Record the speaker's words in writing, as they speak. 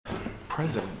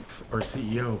president or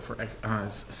CEO for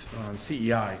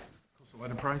CEI, Coastal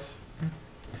Enterprise.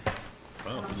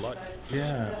 Wow, good luck.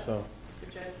 Yeah, so.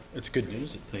 It's good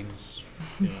news that things,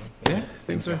 you know, Yeah,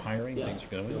 things are hiring, things are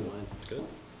going. It's good.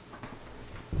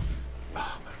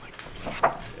 Oh, I like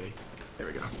that. Okay, there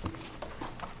we go.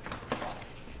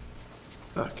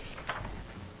 Okay.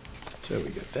 So we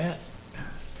got that.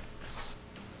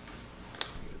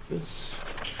 We got this.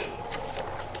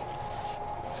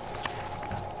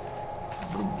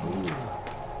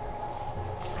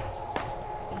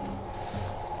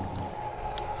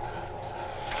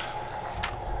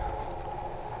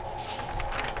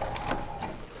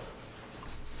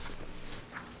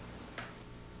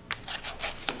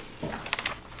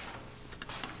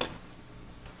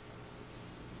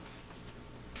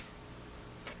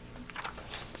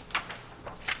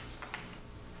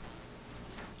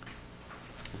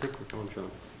 I think we're going,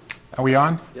 Sean. Are we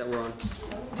on? Yeah, we're on.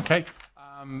 Okay.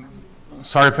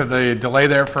 Sorry for the delay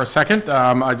there for a second.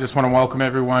 I just want to welcome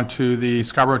everyone to the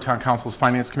Scarborough Town Council's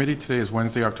Finance Committee. Today is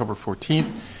Wednesday, October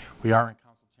 14th. We are in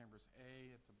Council Chambers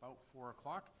A. It's about 4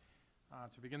 o'clock.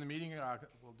 To begin the meeting,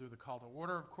 we'll do the call to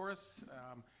order, of course.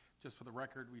 Just for the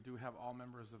record, we do have all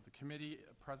members of the committee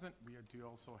present. We do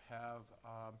also have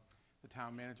the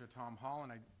town manager, Tom Hall,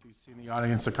 and I do see in the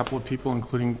audience a couple of people,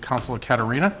 including Councilor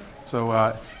Katarina, so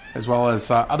as well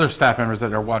as other staff members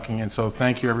that are walking in. So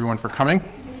thank you, everyone, for coming.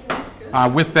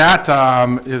 With that,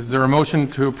 is there a motion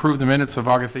to approve the minutes of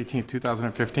August 18th,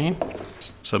 2015?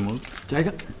 So moved.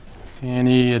 Second.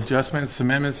 Any adjustments,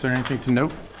 amendments, or anything to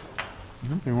note?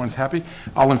 Everyone's happy?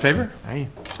 All in favor? Aye.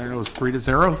 It was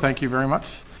 3-0. Thank you very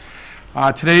much.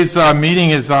 Today's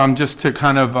meeting is just to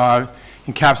kind of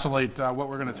encapsulate what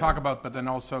we're going to talk about, but then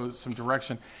also some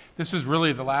direction. This is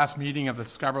really the last meeting of the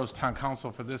Scarborough Town Council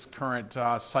for this current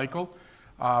cycle.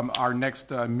 Our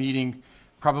next meeting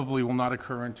probably will not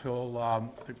occur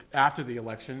until after the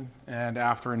election and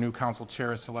after a new council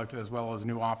chair is selected, as well as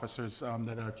new officers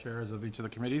that are chairs of each of the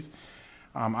committees.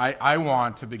 I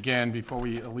want to begin, before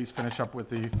we at least finish up with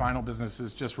the final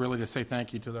businesses, just really to say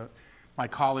thank you to my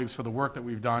colleagues for the work that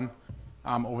we've done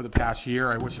over the past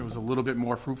year. I wish it was a little bit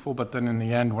more fruitful, but then in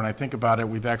the end, when I think about it,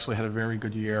 we've actually had a very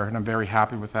good year, and I'm very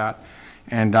happy with that.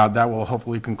 And that will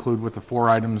hopefully conclude with the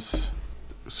 3 items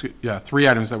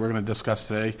that we're going to discuss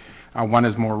today. One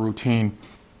is more routine.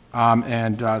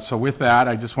 So with that,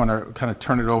 I just want to kind of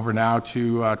turn it over now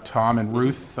to Tom and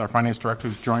Ruth, our finance director,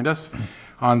 who's joined us,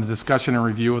 on the discussion and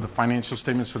review of the financial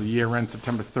statements for the year end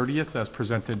September 30th, as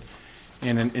presented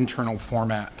in an internal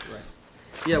format. Right.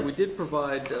 Yeah, we did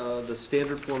provide the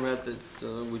standard format that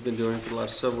we've been doing for the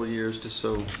last several years, just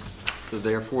so they're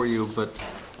there for you. But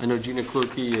I know Gina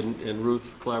Kluge and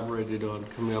Ruth collaborated on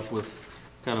coming up with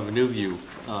kind of a new view,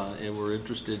 and we're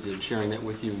interested in sharing that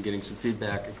with you and getting some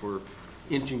feedback if we're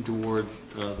inching toward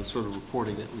the sort of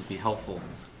reporting that would be helpful.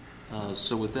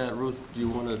 So with that, Ruth, do you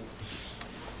want to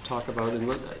talk about it?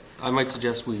 I might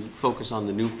suggest we focus on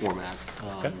the new format.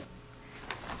 Okay.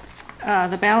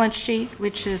 The balance sheet,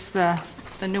 which is the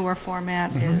newer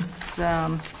format, is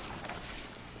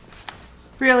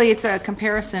really, it's a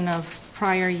comparison of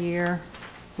prior year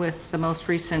with the most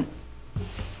recent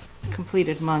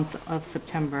completed month of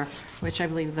September, which I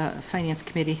believe the Finance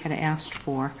Committee had asked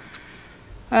for.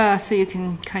 So you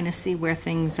can kind of see where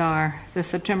things are. The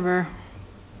September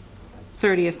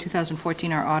 30th,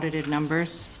 2014 are audited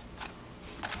numbers.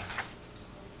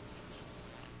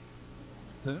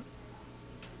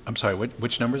 I'm sorry,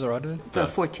 which numbers are audited? The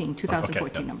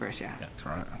 2014 numbers, yeah. That's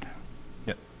right. Okay.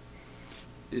 Yep.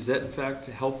 Is that in fact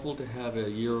helpful to have a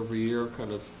year-over-year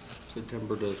kind of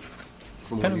September to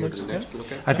from Kind one of year to the looks next?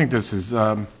 Okay. I think this is,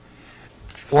 or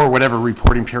whatever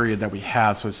reporting period that we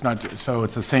have, so it's not, so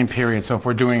it's the same period. So if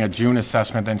we're doing a June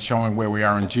assessment, then showing where we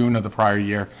are in June of the prior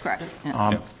year. Correct.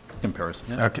 Yeah. Comparison.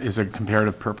 Yeah. Is a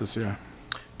comparative purpose, yeah.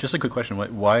 Just a quick question.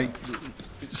 Why?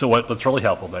 So what's really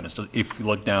helpful then is if you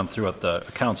look down through it, the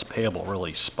accounts payable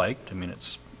really spiked. I mean,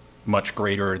 it's much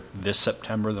greater this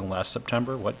September than last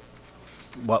September. What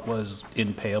was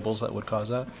in payables that would cause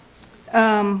that?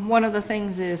 One of the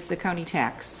things is the county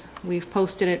tax. We've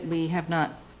posted it. We have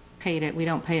not paid it. We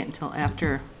don't pay it until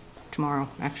after tomorrow,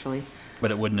 actually. But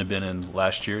it wouldn't have been in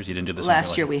last year's? You didn't do this?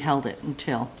 Last year we held it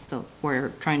until. So we're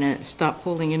trying to stop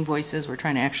holding invoices. We're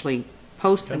trying to actually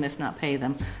post them, if not pay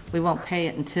them. We won't pay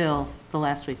it until the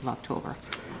last week of October.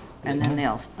 And then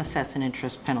they'll assess an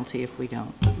interest penalty if we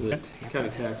don't. The county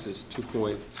tax is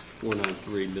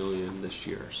 $2.493 million this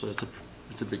year, so it's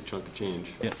a big chunk of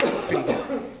change. Yeah.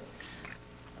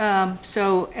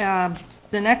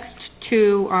 The next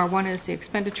two are, one is the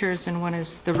expenditures and one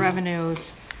is the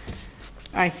revenues.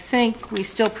 I think we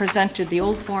still presented the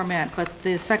old format, but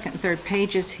the second and third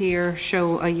pages here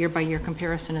show a year-by-year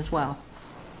comparison as well.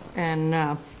 And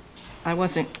I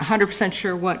wasn't 100%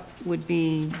 sure what would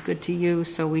be good to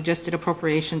use, so we just did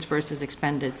appropriations versus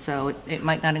expended, so it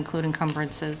might not include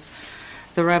encumbrances.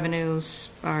 The revenues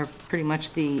are pretty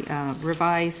much the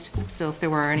revised, so if there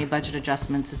were any budget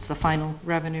adjustments, it's the final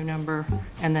revenue number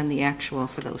and then the actual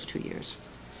for those 2 years,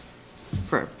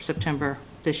 for September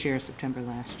this year, September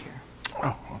last year.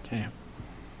 Oh, okay.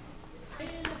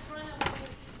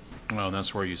 Well, and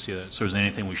that's where you see that. So is there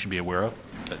anything we should be aware of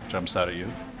that jumps out at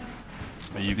you?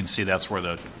 But you can see that's where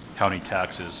the county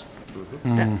tax is,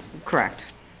 That's correct.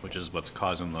 which is what's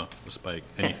causing the spike.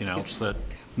 Anything else that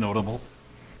notable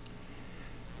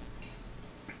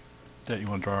that you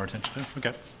want to draw our attention to?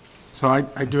 Okay. So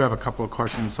I do have a couple of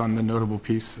questions on the notable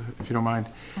piece, if you don't mind.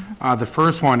 The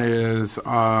first one is,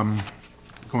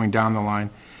 going down the line,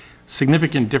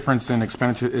 significant difference in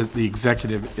expenditure, the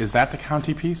executive, is that the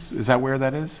county piece? Is that where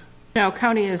that is? No,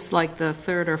 county is like the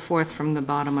third or fourth from the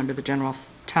bottom under the general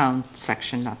town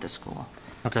section, not the school.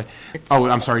 Okay. It's Oh,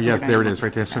 I'm sorry, yes, there it 491. is,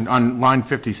 right there. So on line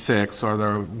 56, or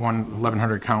the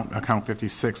 1100 account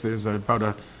 56, there's about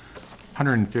a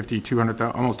 150, 200,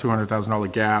 almost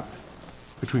 $200,000 gap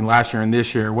between last year and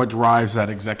this year. What drives that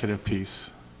executive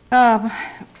piece?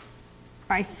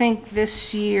 I think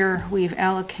this year we've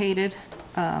allocated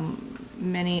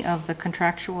many of the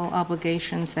contractual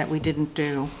obligations that we didn't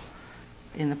do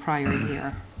in the prior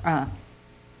year.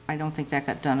 I don't think that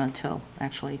got done until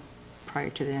actually prior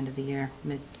to the end of the year,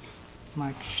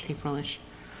 mid-March, April-ish.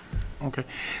 Okay.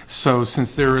 So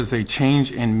since there is a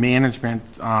change in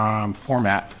management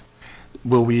format,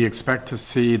 will we expect to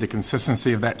see the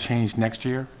consistency of that change next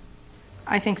year?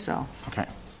 I think so. Okay.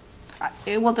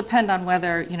 It will depend on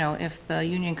whether, if the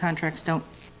union contracts don't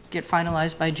get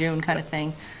finalized by June kind of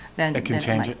thing, then It can then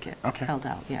change might it? get Okay. held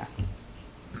out, yeah.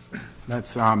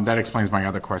 That's, that explains my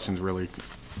other questions, really,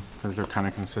 because they're kind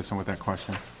of consistent with that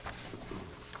question.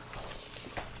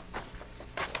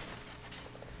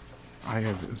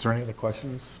 Is there any other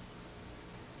questions?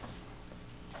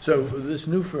 So this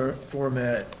new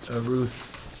format, Ruth,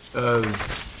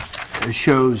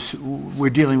 shows we're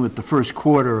dealing with the first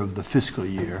quarter of the fiscal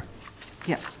year,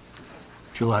 Yes,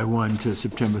 July 1 to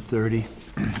September 30.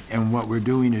 And what we're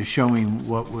doing is showing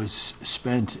what was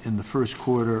spent in the first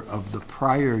quarter of the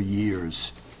prior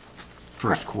year's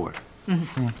first quarter.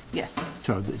 yes.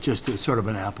 So just a sort of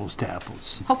an apples to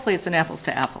apples. Hopefully it's an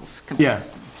apples-to-apples Yeah,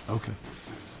 comparison. okay.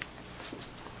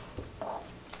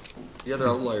 The other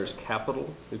outlier is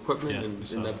capital equipment, Yeah, we and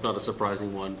saw and that's not a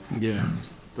surprising one. Yeah.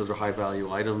 Those are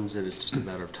high-value items, and it's just a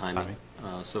matter of timing.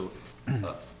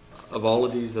 Of all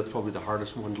of these, that's probably the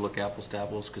hardest one to look apples to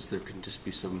apples, because there can just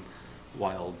be some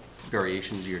wild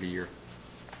variations year to year.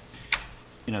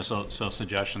 So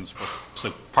suggestions for,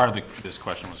 so part of this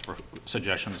question was for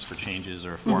suggestions for changes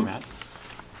or format.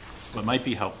 What might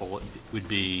be helpful would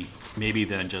be maybe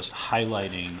then just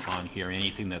highlighting on here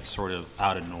anything that's sort of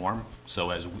out of norm. So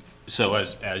as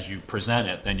you present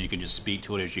it, then you can just speak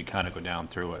to it as you kind of go down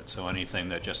through it. So anything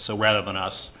that just, so rather than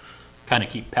us kind of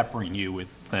keep peppering you with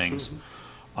things,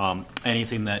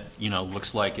 anything that,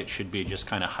 looks like it should be just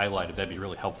kind of highlighted, that'd be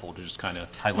really helpful to just kind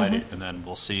of highlight it, and then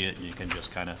we'll see it, and you can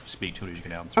just kind of speak to it as you go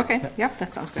down through it. Okay, yep,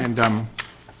 that sounds good. And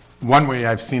one way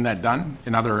I've seen that done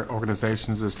in other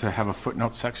organizations is to have a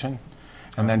footnote section,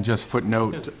 and then just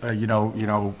footnote,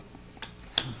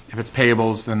 if it's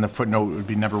payables, then the footnote would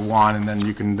be number one, and then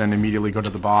you can then immediately go to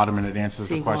the bottom and it answers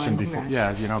the C1, question before. right.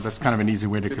 Yeah, that's kind of an easy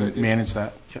way to idea. manage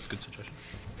that. Yep, good suggestion.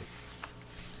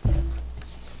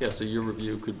 Yeah, so your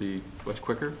review could be much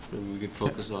quicker, and we could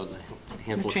focus on a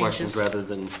handful of The questions changes. rather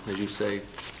than, as you say,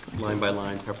 line by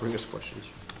line peppering us questions.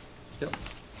 Yep.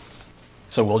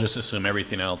 So we'll just assume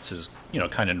everything else is,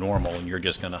 kind of normal, and you're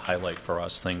just going to highlight for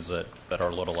us things that are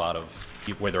a little out of,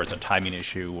 whether it's a timing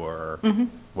issue or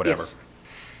whatever. Yes.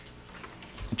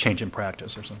 Change in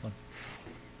practice or something.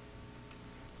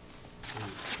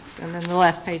 And then the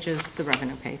last page is the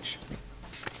revenue page.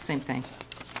 Same thing.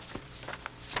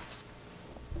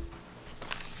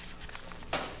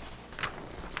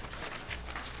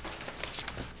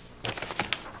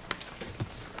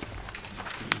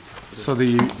 So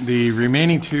the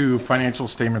remaining two financial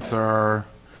statements are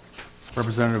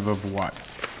representative of what?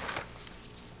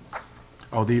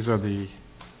 Oh, these are the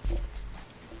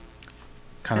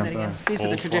kind Say that of, again. These are the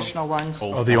old form. traditional ones,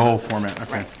 Old oh, the old format,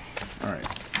 okay. Right. All right.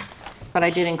 but I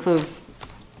did include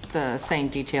the same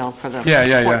detail for the Yeah,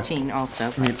 yeah, yeah. 14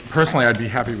 also. I mean, personally, I'd be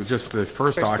happy with just the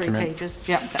first First three document. pages,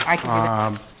 yep, I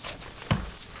can do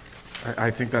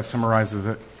I think that summarizes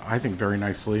it, I think, very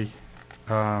nicely.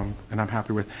 and I'm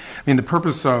happy with. I mean, the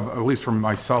purpose of, at least for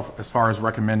myself, as far as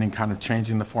recommending kind of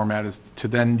changing the format, is to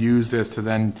then use this to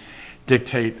then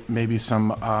dictate maybe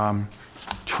some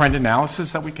trend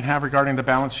analysis that we can have regarding the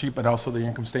balance sheet, but also the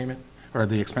income statement or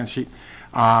the expense sheet.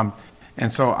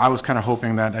 And so I was kind of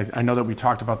hoping that, I know that we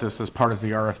talked about this as part of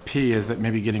the RFP, is that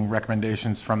maybe getting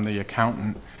recommendations from the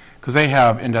accountant, because they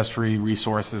have industry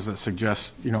resources that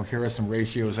suggest, here are some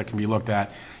ratios that can be looked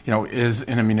at. Is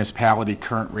in a municipality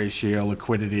current ratio,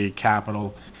 liquidity,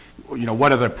 capital,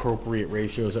 what are the appropriate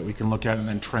ratios that we can look at and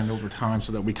then trend over time,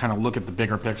 so that we kind of look at the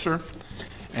bigger picture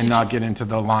and not get into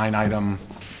the line item.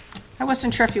 I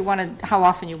wasn't sure if you wanted, how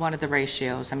often you wanted the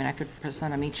ratios. I mean, I could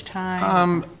present them each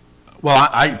time. Well,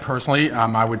 I personally,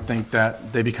 I would think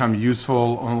that they become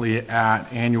useful only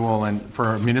at annual, and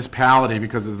for a municipality,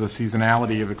 because of the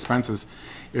seasonality of expenses,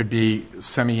 it would be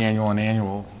semi-annual and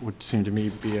annual, would seem to me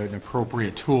to be an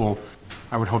appropriate tool.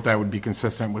 I would hope that would be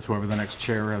consistent with whoever the next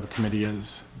chair of the committee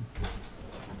is.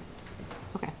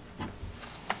 Okay.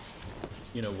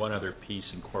 One other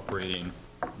piece incorporating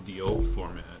the old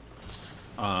format.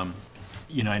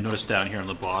 I noticed down here on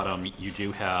the bottom, you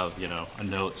do have, a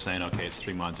note saying, okay, it's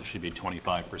 3 months, it should be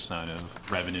 25%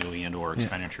 of revenue and/or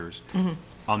expenditures. Mm-hmm.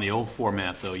 On the old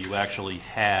format, though, you actually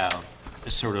have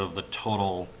sort of the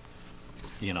total,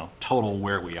 total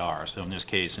where we are. So in this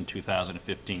case, in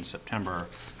 2015, September,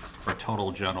 for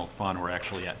total general fund, we're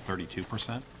actually at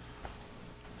 32%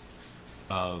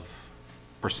 of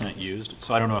percent used.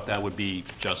 So I don't know if that would be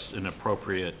just an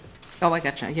appropriate. Oh, I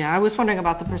gotcha. Yeah, I was wondering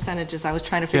about the percentages. I was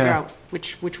trying to figure Yeah. out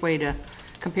which way to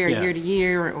compare Yeah. year to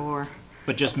year, or,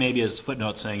 But just maybe as a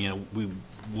footnote saying, we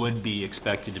would be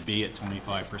expected to be at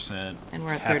 25%. And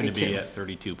we're at Happen to 32. be at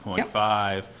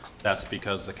 32.5. That's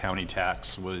because the county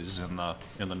tax was in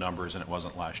the numbers and it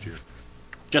wasn't last year.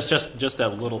 Just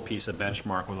that little piece of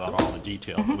benchmark without all the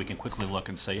detail. Mm-hmm. But we can quickly look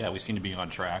and say, yeah, we seem to be on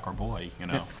track, or boy, I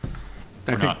we're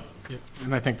think, not.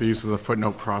 and I think the use of the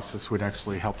footnote process would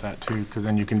actually help that too, because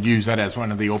then you can use that as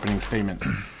one of the opening statements,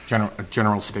 a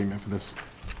general statement for this.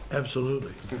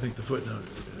 Absolutely. I think the footnote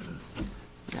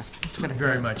yeah, it's a good idea.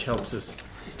 very much helps us.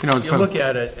 You You look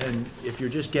at it, and if you're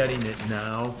just getting it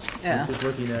now, Yeah. just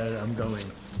looking at it, I'm going,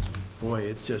 boy,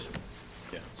 it's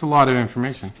it's a lot of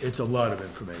information. a lot of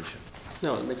information.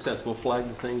 No, it makes sense. We'll flag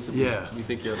the things that Yeah. we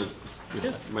think you ought to,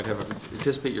 you might have,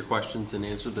 anticipate your questions and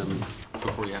answer them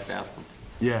before you have to ask them.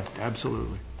 Yeah,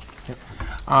 absolutely.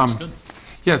 That's good.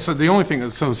 Yeah, so the only thing,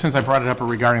 so since I brought it up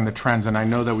regarding the trends, and I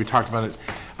know that we talked about it,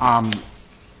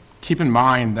 keep in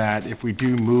mind that if we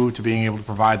do move to being able to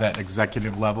provide that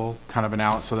executive level kind of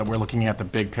analysis, so that we're looking at the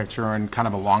big picture and kind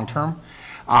of a long term,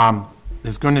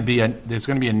 there's going to be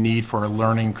a need for a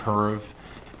learning curve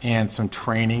and some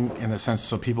training in the sense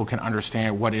so people can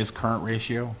understand what is current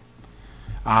ratio,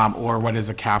 or what is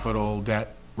a capital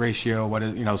debt ratio, what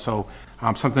is, so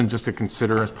something just to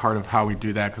consider as part of how we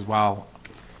do that, because while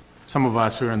some of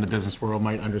us who are in the business world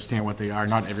might understand what they are,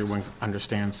 not everyone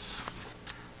understands.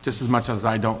 Just as much as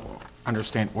I don't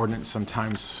understand ordinance,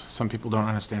 sometimes some people don't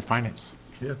understand finance.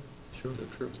 Yeah, sure.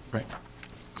 True. Right.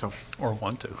 So, Or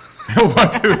want to.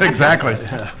 want to, exactly,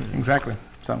 exactly.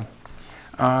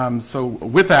 So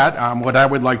with that, what I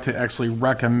would like to actually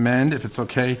recommend, if it's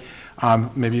okay,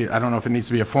 maybe, I don't know if it needs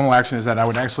to be a formal action, is that I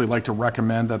would actually like to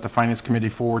recommend that the Finance Committee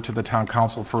forward to the Town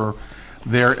Council for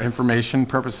their information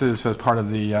purposes as part of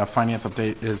the finance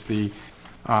update is the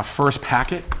first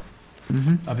packet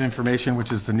of information,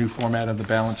 which is the new format of the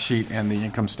balance sheet and the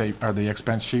income statement, or the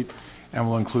expense sheet, and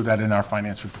we'll include that in our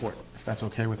finance report, if that's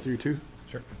okay with you too?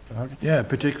 Sure. Okay. Yeah,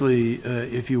 particularly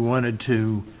if you wanted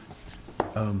to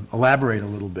elaborate a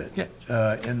little bit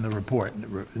in the report,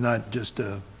 not just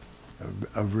a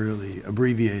really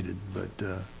abbreviated, but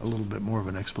a little bit more of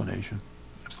an explanation.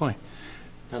 Absolutely.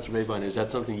 Councilor Mabine, is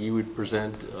that something you would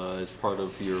present as part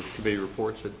of your committee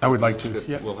reports? I would like to,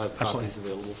 yeah, We'll have absolutely. copies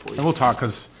available for you. And we'll talk,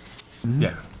 because,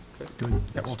 yeah, Good.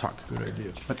 yeah, we'll talk. Good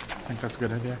idea. But I think that's a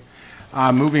good idea.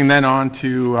 Moving then on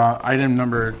to item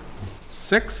number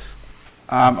 6,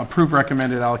 approve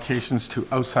recommended allocations to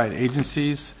outside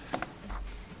agencies.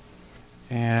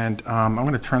 And I'm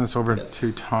going to turn this over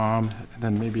to Tom, and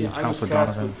then maybe Yeah, I was Councilor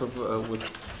tasked Donovan. with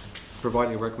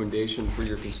providing a recommendation for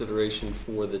your consideration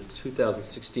for the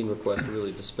 2016 request to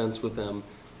really dispense with them.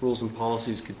 Rules and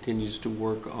Policies continues to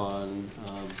work on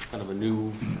kind of a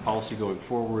new policy going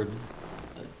forward,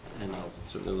 and I'll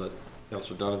certainly let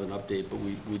Councilor Donovan update, but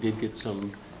we did get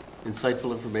some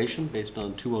insightful information based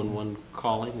on 211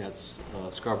 calling. That's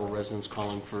Scarborough residents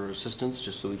calling for assistance,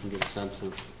 just so we can get a sense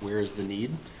of where is the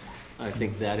need. I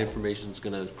think that information is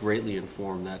going to greatly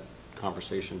inform that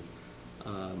conversation.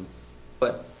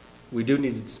 But we do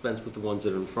need to dispense with the ones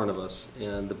that are in front of us.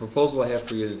 And the proposal I have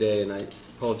for you today, and I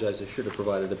apologize, I should have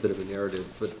provided a bit of a narrative,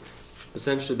 but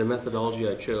essentially the methodology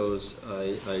I chose,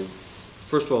 I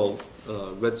first of all,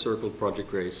 red circled Project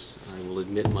Grace. I will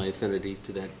admit my affinity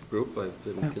to that group. I've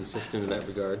been consistent in that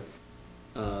regard.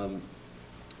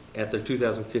 At the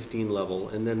 2015 level,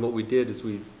 and then what we did is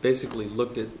we basically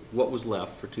looked at what was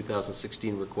left for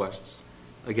 2016 requests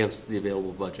against the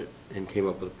available budget and came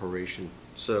up with a proration.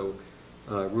 So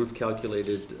Ruth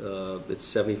calculated it's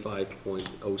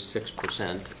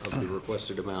 75.06% of the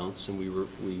requested amounts, and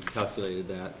we calculated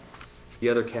that. The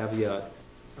other caveat,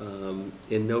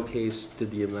 in no case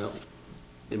did the amount,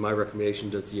 in my recommendation,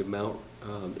 does the amount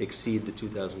exceed the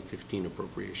 2015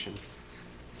 appropriation.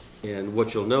 And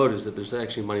what you'll note is that there's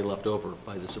actually money left over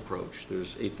by this approach.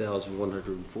 There's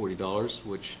 $8,140,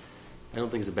 which I don't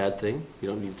think is a bad thing. You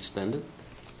don't need to spend it.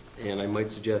 And I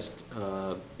might suggest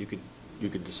you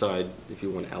could decide if you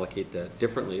want to allocate that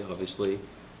differently, obviously,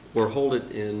 or hold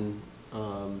it in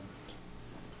to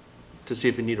see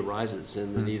if the need arises.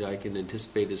 And the need I can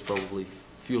anticipate is probably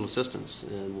fuel assistance,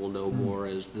 and we'll know more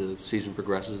as the season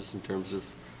progresses in terms of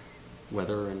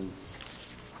weather and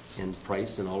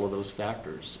price and all of those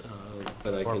factors.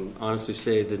 But I can honestly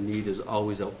say the need has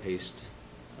always outpaced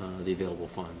the available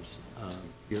funds.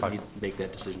 You don't need to make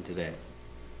that decision today.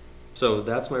 So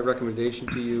that's my recommendation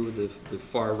to you. The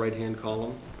far right-hand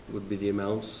column would be the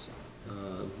amounts,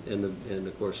 and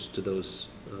of course to those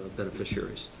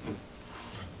beneficiaries.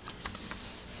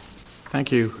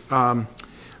 Thank you.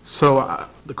 So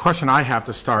the question I have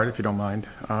to start, if you don't mind,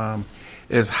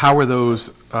 is how are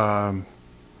those,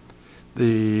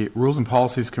 the Rules and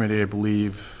Policies Committee, I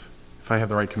believe, if I have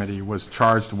the right committee, was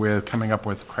charged with coming up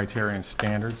with criteria and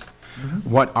standards.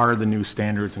 What are the new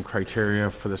standards and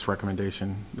criteria for this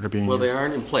recommendation that are being Well, used? they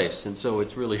aren't in place, and so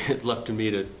it's really left to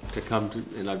me to come to,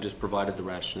 and I've just provided the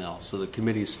rationale. So the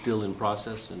committee is still in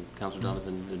process, and Councilor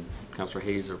Donovan and Councilor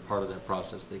Hayes are part of that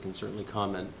process. They can certainly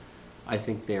comment. I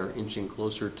think they are inching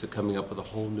closer to coming up with a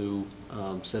whole new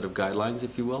set of guidelines,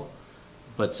 if you will.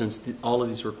 But since all of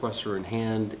these requests are in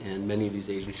hand, and many of these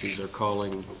agencies are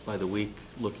calling by the week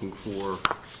looking for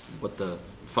what the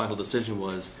final decision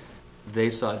was,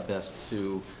 they saw it best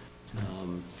to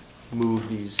move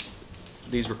these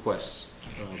requests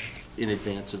in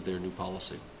advance of their new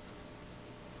policy.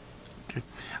 Okay.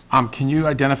 Can you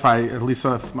identify, at least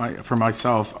for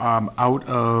myself, out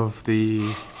of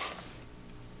the,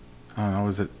 I don't know,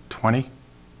 is it 20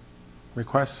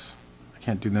 requests? I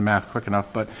can't do the math quick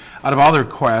enough, but out of all the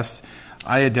requests,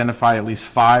 I identify at least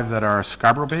 5 that are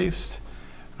Scarborough-based.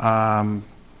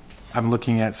 I'm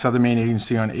looking at Southern Maine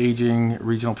Agency on Aging,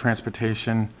 Regional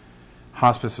Transportation,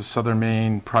 Hospice of Southern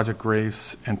Maine, Project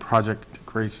Grace, and Project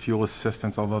Grace Fuel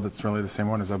Assistance, although that's really the same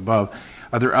one as above.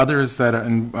 Are there others that,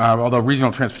 although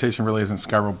Regional Transportation really isn't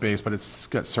Scarborough-based, but it's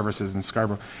got services in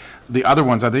Scarborough. The other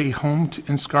ones, are they homed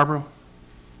in Scarborough?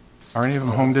 Are any of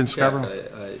them homed in Scarborough?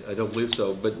 I don't believe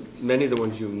so, but many of the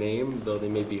ones you named, though they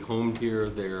may be homed here,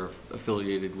 they're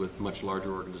affiliated with much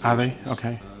larger organizations. Are they?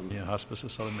 Okay. Yeah, Hospice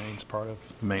of Southern Maine is part of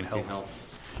the Maine Health.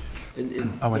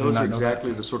 And Oh, I did those not are know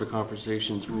exactly the sort of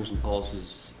conversations Rules and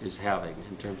Policies is having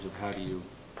in terms of how do you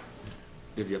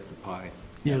divvy up the pie.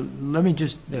 Yeah, let me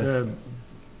just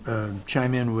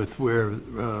chime in with where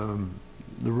the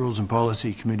Rules and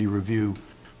Policy Committee review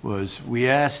was. We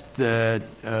asked that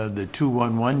the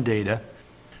 211 data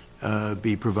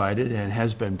be provided, and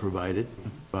has been provided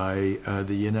by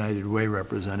the United Way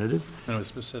representative. And it was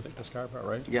specific to Scarborough,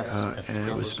 right? Yes. And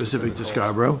it was specific to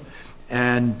Scarborough.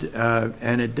 And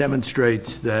it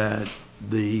demonstrates that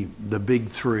the big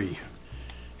 3,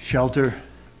 shelter,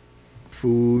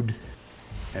 food,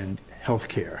 and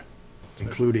healthcare,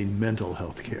 including mental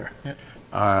health care,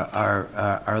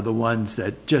 are the ones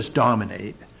that just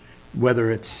dominate.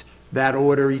 Whether it's that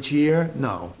order each year,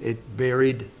 no, it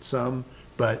varied some,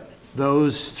 but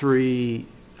those 3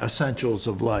 essentials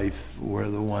of life were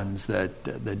the ones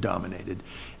that dominated.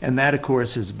 And that, of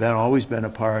course, has always been a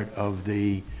part of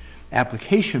the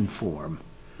application form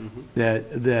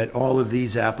that all of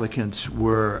these applicants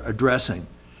were addressing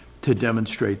to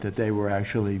demonstrate that they were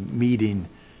actually meeting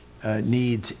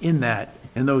needs in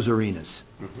those arenas.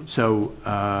 So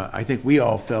I think we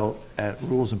all felt at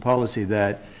Rules and Policy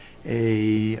that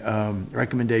a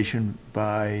recommendation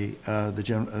by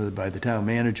the town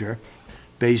manager,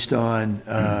 based on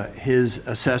his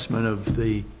assessment of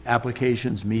the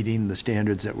applications meeting the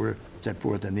standards that were set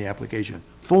forth in the application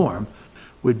form,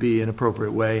 would be an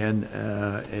appropriate way, and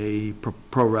a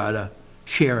pro rata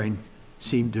sharing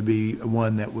seemed to be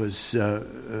one that was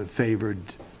favored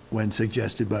when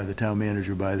suggested by the town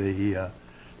manager, by the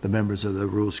members of the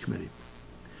Rules Committee.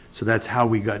 So that's how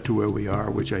we got to where we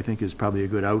are, which I think is probably a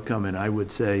good outcome. And I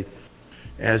would say,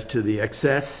 as to the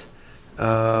excess,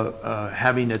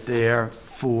 having it there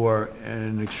for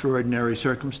an extraordinary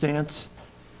circumstance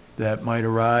that might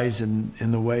arise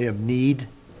in the way of need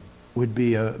would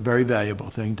be a very valuable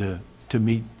thing to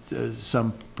meet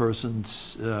some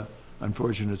person's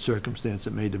unfortunate circumstance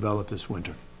that may develop this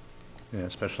winter. Yeah,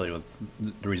 especially with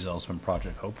the results from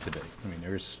Project Hope today. I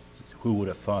mean, who would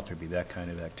have thought there'd be that kind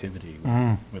of activity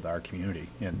with our community?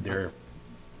 And they're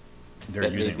using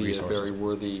That may be a very resources.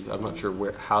 worthy, I'm not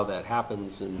sure how that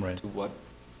happens and Right. to what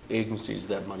agencies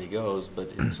that money goes,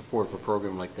 but in support of a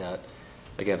program like that,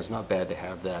 again, it's not bad to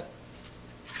have that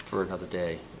for another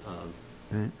day.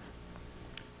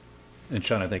 And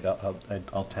Sean, I think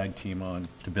I'll tag team on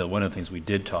to Bill. One of the things we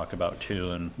did talk about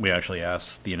too, and we actually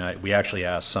asked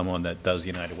someone that does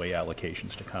United Way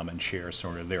allocations to come and share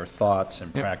sort of their thoughts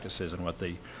and practices and what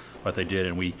they did.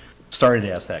 And we started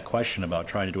to ask that question about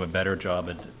trying to do a better job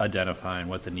at identifying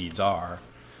what the needs are,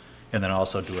 and then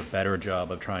also do a better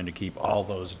job of trying to keep all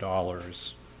those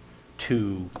dollars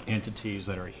to entities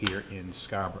that are here in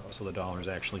Scarborough, so the dollars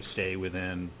actually stay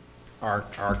within our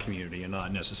community and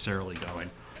not necessarily going.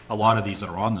 A lot of these that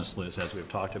are on this list, as we've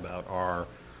talked about, are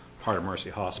part of Mercy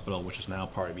Hospital, which is now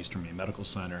part of Eastern Maine Medical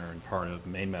Center and part of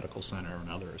Maine Medical Center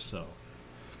and others, so.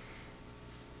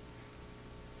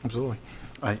 Absolutely.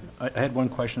 I had one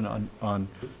question on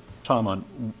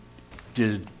Tom,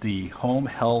 did the home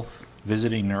health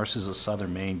visiting nurses of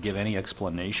Southern Maine give any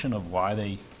explanation of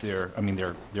why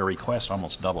their request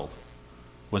almost doubled?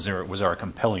 Was there a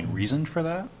compelling reason for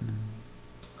that?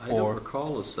 I don't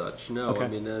recall as such, no. Okay. I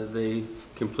mean, they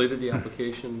completed the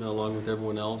application along with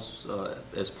everyone else.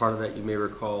 As part of that, you may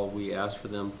recall, we asked for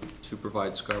them to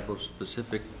provide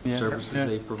Scarborough-specific services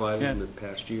they've provided in the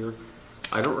past year.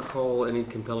 I don't recall any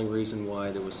compelling reason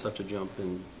why there was such a jump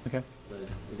in. Okay.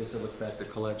 I guess I look back to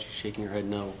Colette, she's shaking her head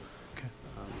no.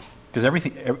 Because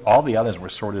all the others were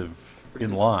sort of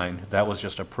in line. That was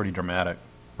just a pretty dramatic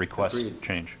request Agreed.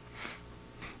 change.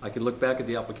 I could look back at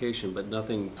the application, but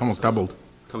nothing. It's almost doubled.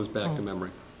 Comes back to memory.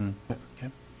 Okay.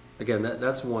 Again,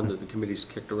 that's one that the committee's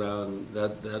kicked around.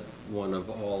 That one of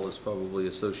all is probably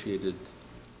associated,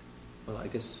 well, I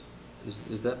guess,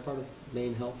 is that part of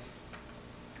Maine Health?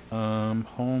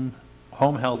 Home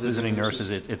health visiting nurses,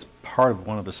 it's part of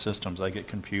one of the systems. I get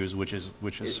confused, which is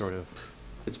sort of.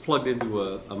 It's plugged into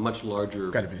a much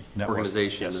larger Gotta be. Network.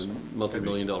 organization, Yes. a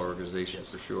multi-million-dollar organization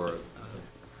for sure.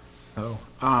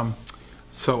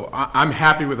 So I'm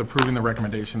happy with approving the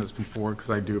recommendation that's been forward, because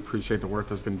I do appreciate the work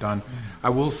that's been done. I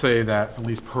will say that, at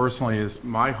least personally, is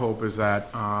my hope is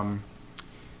that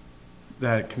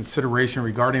that consideration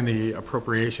regarding the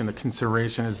appropriation, the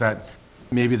consideration is that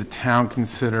maybe the town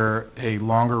consider a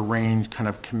longer range kind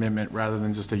of commitment rather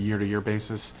than just a year-to-year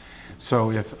basis.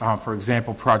 So if, for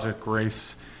example, Project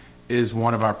Grace is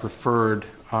one of our preferred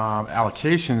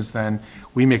allocations, then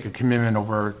we make a commitment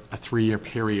over a 3-year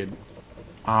period.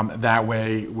 That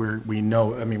way, we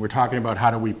know, I mean, we're talking about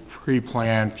how do we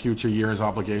pre-plan future years'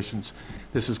 obligations.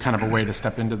 This is kind of a way to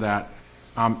step into that.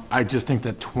 I just think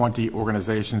that 20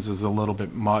 organizations is a little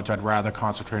bit much. I'd rather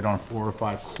concentrate on 4 or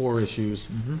 5 core issues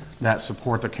that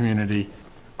support the community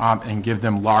and give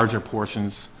them larger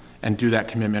portions and do that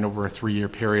commitment over a 3-year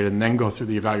period and then go through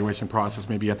the evaluation process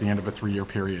maybe at the end of a 3-year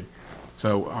period.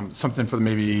 So something for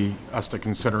maybe us to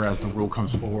consider as the rule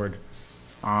comes forward.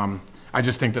 I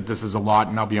just think that this is a lot,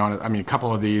 and I'll be honest, I mean, a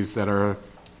couple of these that are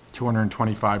 $225,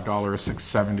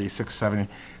 $670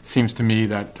 seems to me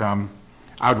that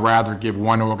I would rather give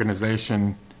one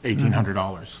organization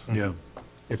 $1,800. Yeah.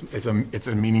 It's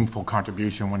a meaningful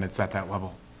contribution when it's at that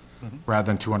level, rather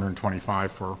than $225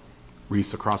 for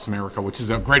Reese Across America, which is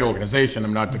a great organization.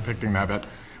 I'm not depicting that,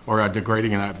 or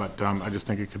degrading that, but I just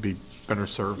think it could be better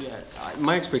served. Yeah,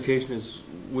 my expectation is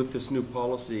with this new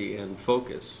policy and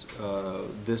focus,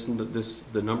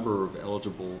 the number of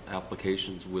eligible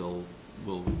applications will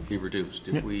be reduced.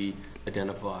 If we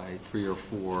identify 3 or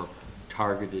 4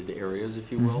 targeted areas, if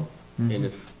you will, and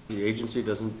if the agency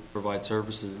doesn't provide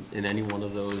services in any one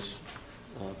of those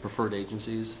preferred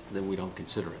agencies, then we don't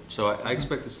consider it. So I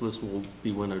expect this list will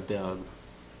be winnowed down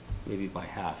maybe by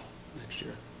half next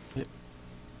year.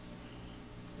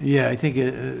 Yeah, I think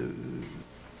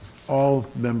all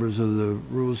members of the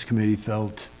Rules Committee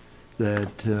felt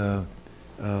that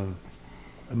a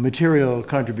material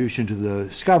contribution to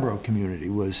the Scarborough community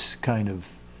was kind of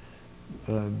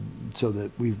so that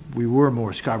we were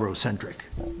more Scarborough-centric.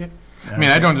 Yeah. I mean,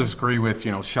 I don't disagree with,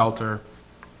 shelter,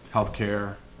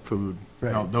 healthcare, food.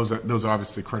 Right. Those are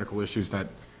obviously critical issues that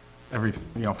every,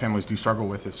 families do struggle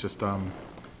with. It's just,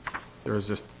 there's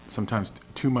just sometimes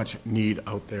too much need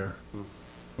out there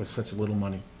with such little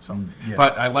money, so. yeah.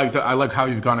 But I like how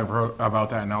you've gone about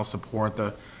that, and I'll support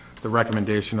the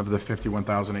recommendation of the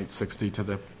 51,860 to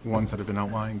the ones that have been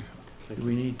outlined. Do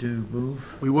we need to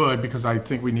move? We would, because I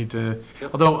think we need to,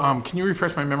 although, can you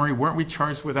refresh my memory, weren't we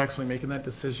charged with actually making that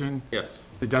decision? Yes.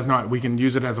 It does not, we can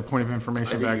use it as a point of I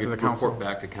information think back you to the could report council?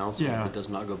 back to council, Yeah. but it does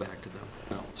not go back to them,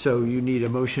 no. So you need a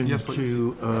motion Yes, please.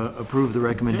 to approve the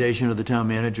recommendation of the town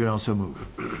manager, and also move.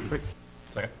 Great.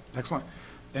 Second. Excellent.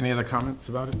 Any other comments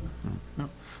about it? No?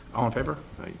 All in favor?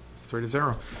 Right. It's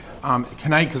 3-0.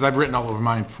 Can I, because I've written all over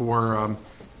mine for,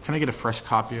 can I get a fresh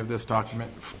copy of this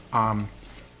document?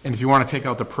 And if you want to take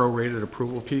out the prorated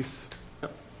approval piece,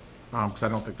 because I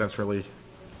don't think that's really,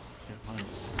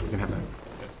 we can have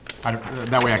that.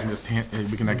 That way I can just, that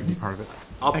can be part of it.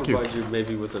 I'll Thank you. provide you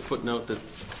maybe with a footnote that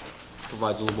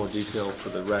provides a little more detail for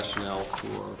the rationale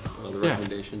for the Yeah.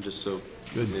 recommendation, just so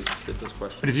you can get those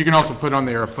questions. But if you can also put on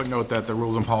there a footnote that the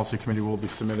Rules and Policy Committee will be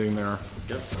submitting their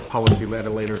policy at a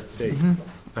later date,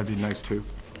 that'd be nice too.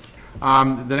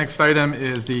 The next item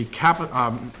is the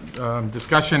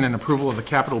discussion and approval of the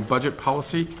capital budget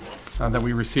policy that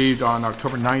we received on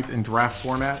October 9th in draft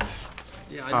format.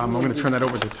 Yeah, I'm going to turn that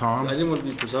over to Tom. I didn't want to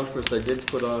be presumptuous, I did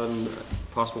put on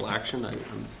possible action.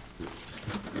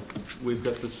 We've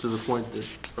got this to the point that,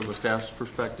 from a staff's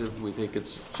perspective, we think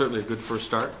it's certainly a good first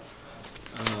start.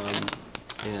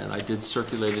 And I did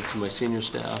circulate it to my senior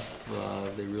staff.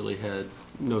 They really had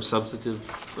no substantive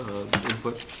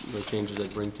input, no changes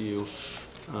I'd bring to you.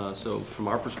 So from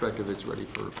our perspective, it's ready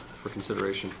for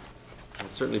consideration.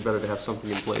 It's certainly better to have something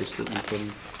in place that we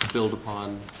can build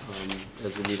upon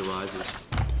as the need arises.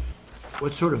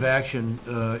 What sort of action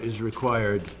is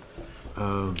required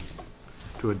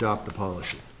to adopt the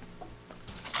policy?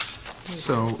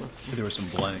 So, There were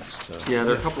some blanks, though. Yeah,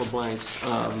 there are a couple of blanks.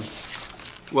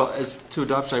 Well, as to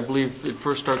adoption, I believe it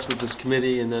first starts with this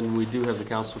committee, and then we do have the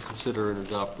council consider and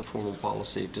adopt the formal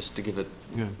policy, just to give it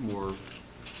more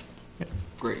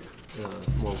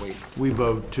more weight. We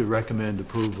vote to recommend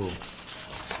approval.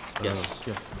 Yes.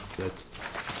 yes. That's,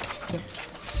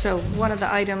 So one of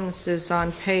the items is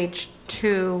on page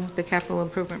 2, the capital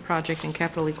improvement project and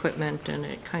capital equipment, and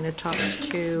it kind of talks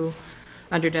to,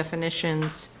 under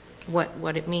definitions,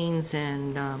 what it means,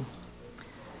 and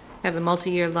have a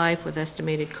multi-year life with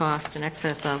estimated costs in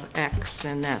excess of X,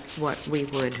 and that's what we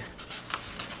would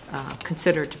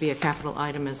consider to be a capital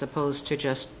item as opposed to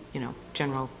just,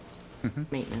 general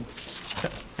maintenance.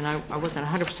 And I wasn't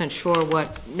 100% sure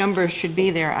what numbers should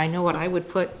be there. I know what I would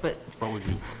put, but What would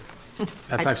you?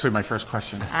 That's actually my first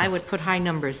question. I would put high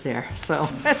numbers there, so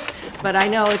that's, but I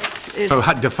know it's So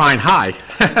define high.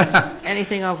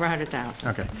 anything over 100,000.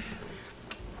 Okay.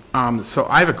 So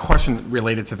I have a question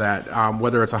related to that,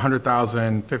 whether it's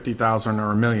 100,000, 50,000,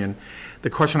 or a million. The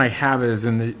question I have is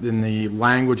in the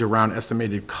language around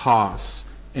estimated costs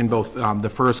in both the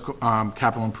first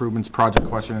capital improvements project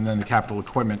question and then the capital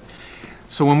equipment.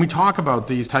 So when we talk about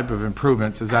these type of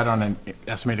improvements, is that on an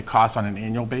estimated cost on an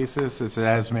annual basis? Is it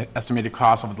estimated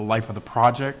cost over the life of the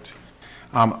project?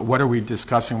 What are we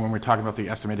discussing when we're talking about the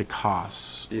estimated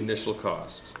costs? The initial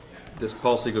cost. This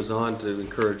policy goes on to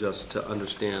encourage us to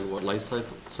understand what life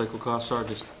cycle costs are,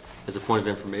 just as a point of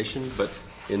information, but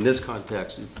in this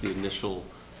context, it's the initial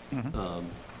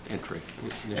entry,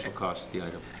 initial cost of the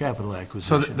item. capital So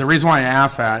acquisition. the reason why I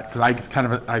asked that,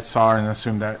 because I saw and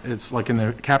assumed that it's like in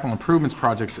the capital improvements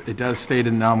projects, it does state,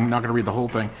 and I'm not going to read the whole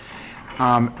thing,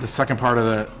 the second part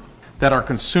of that are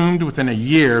consumed within a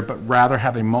year, but rather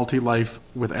have a multi-life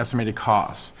with estimated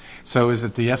costs. So is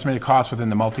it the estimated cost within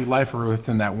the multi-life or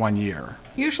within that 1 year?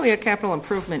 Usually a capital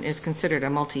improvement is considered a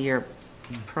multi-year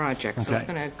project, so it's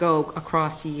Okay. going to go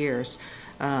across years.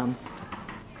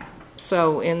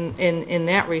 So in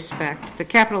that respect, the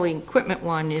capital equipment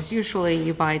one is usually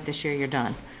you buy it this year, you're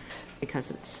done,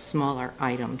 because it's smaller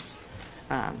items.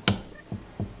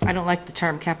 I don't like the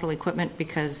term capital equipment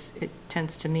because it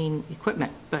tends to mean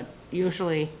equipment, but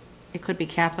usually it could be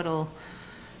capital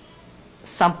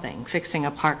something, fixing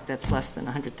a park that's less than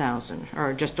 100,000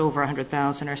 or just over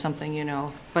 100,000 or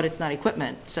something, but it's not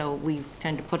equipment. So we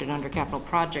tend to put it under capital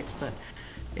projects, but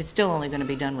it's still only going to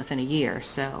be done within a year.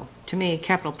 So to me,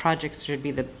 capital projects should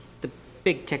be the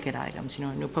big ticket items, a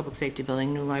new public safety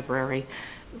building, new library,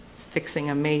 fixing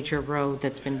a major road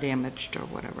that's been damaged or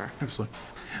whatever. Absolutely.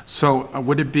 So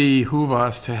would it behoove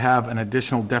us to have an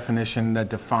additional definition that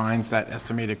defines that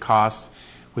estimated cost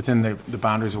within the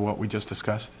boundaries of what we just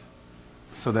discussed,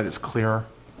 so that it's clearer?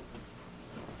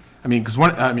 I mean, because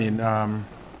not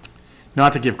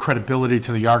to give credibility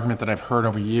to the argument that I've heard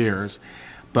over years,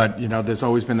 but, there's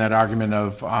always been that argument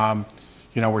of,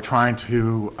 we're trying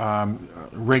to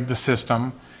rig the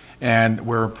system, And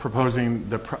we're proposing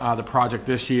the project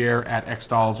this year at X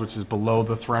dollars, which is below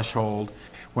the threshold,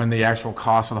 when the actual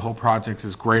cost of the whole project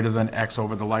is greater than X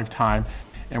over the lifetime,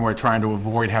 and we're trying to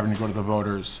avoid having to go to the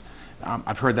voters.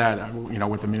 I've heard that,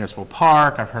 with the municipal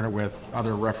park, I've heard it with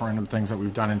other referendum things that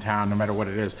we've done in town, no matter what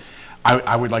it is.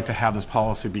 I would like to have this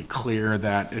policy be clear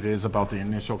that it is about the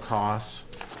initial costs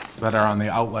that are on the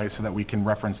outlay, so that we can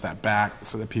reference that back,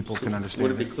 so that people can understand.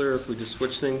 Would it be clear if we just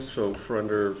switch things? So for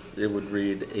under, it would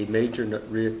read, a major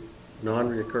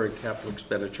non-reoccurring capital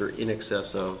expenditure in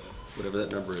excess of whatever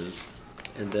that number is,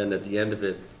 and then at the end of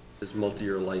it is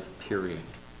multi-year life period.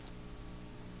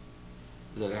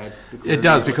 Does that add to clarity? It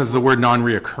does, because the word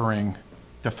non-reoccurring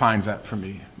defines that for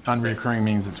me. Non-reoccurring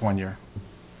means it's 1 year.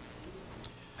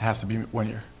 It has to be 1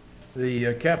 year.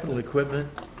 The capital equipment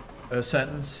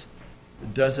sentence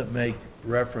doesn't make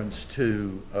reference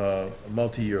to a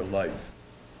multi-year life.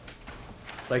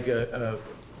 Like a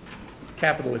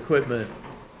capital equipment,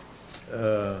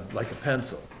 like a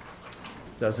pencil,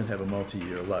 doesn't have a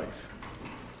multi-year life.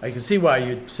 I can see why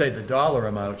you'd say the dollar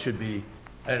amount should be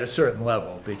at a certain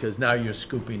level, because now you're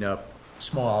scooping up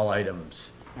small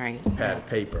items, Right. pad of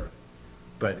paper,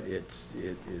 but it's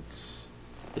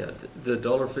Yeah, the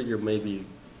dollar figure may be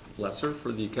lesser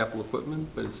for the capital equipment,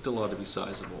 but it still ought to be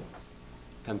sizable.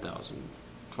 10,000,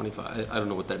 25, I don't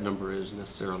know what that number is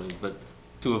necessarily, but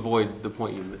to avoid the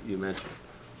point you mentioned.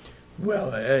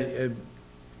 well,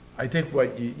 I think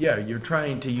you're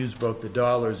trying to use both the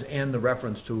dollars and the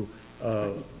reference to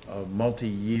a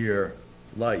multi-year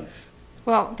life.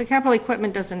 Well, the capital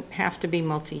equipment doesn't have to be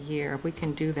multi-year. We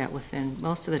can do that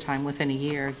most of the time, within a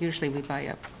year. Usually we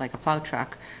buy a plow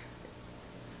truck.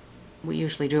 We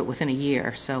usually do it within a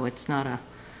year, so it's not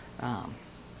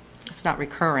it's not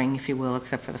recurring, if you will,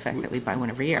 except for the fact that we buy one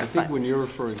every year. I think when you're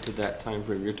referring to that time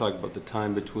frame, you're talking about the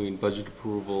time between budget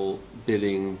approval,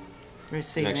 bidding, and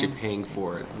Receiving. actually paying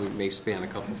for it. We may span a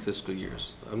couple fiscal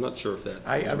years. I'm not sure if that is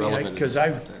I relevant mean, in because this I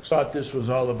context. thought this was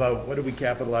all about what do we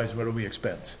capitalize, what do we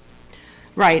expense?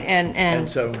 Right, And and,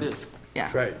 so, It is. yeah.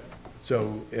 right,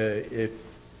 so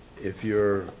if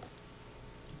you're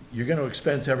going to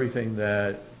expense everything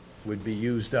that would be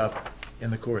used up in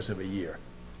the course of a year.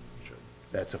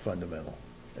 That's a fundamental.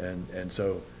 And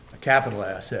so a capital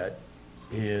asset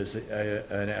is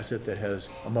an asset that has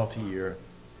a multi-year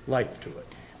life to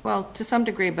it. Well, to some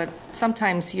degree, but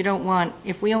sometimes you don't want,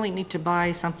 if we only need to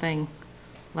buy something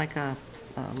like a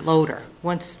loader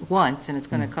once, and it's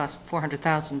going to cost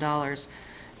 $400,000,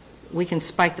 we can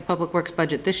spike the public works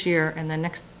budget this year, and then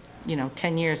next,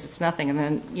 10 years, it's nothing, and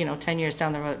then, 10 years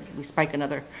down the road, we spike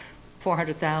another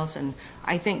 400,000.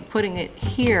 I think putting it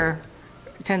here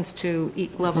tends to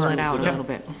level it out a little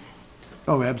bit,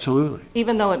 Oh, absolutely.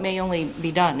 even though it may only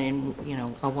be done in,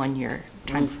 a 1-year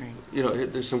timeframe.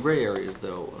 There's some gray areas,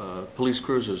 though. Police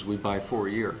cruisers, we buy for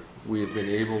a year. We have been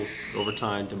able, over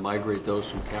time, to migrate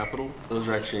those from capital. Those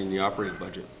are actually in the operating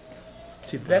budget.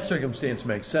 See, that circumstance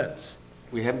makes sense,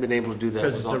 We haven't been able to do that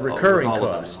because with it's a all with recurring all of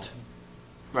them, cost.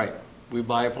 though. Right. We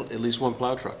buy at least one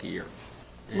plow truck a year.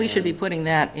 We should be putting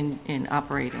that in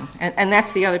operating. And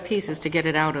that's the other piece, is to get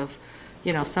it out of,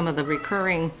 some of the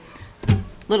recurring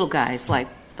little guys, like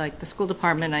the school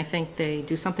department. I think they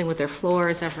do something with their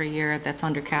floors every year that's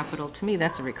under capital. To me,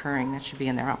 that's a recurring, that should be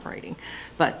in their operating.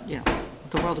 But,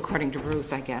 the world according to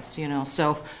Ruth, I guess,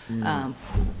 so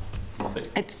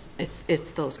it's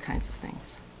those kinds of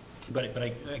things. But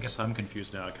I guess I'm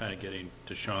confused now, kind of getting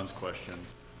to Sean's question,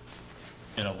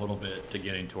 and a little bit to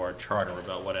getting to our charter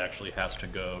about what actually has to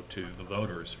go to the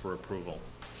voters for approval.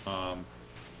 I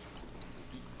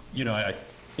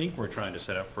think we're trying to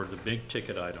set up for the big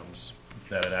ticket items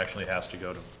that it actually has to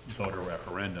go to voter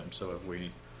referendum. So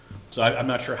I'm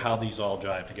not sure how these all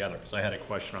jive together, because I had a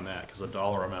question on that, because the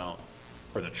dollar amount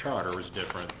for the charter is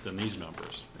different than these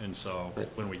numbers. And so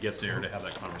when we get there, to have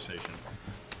that conversation.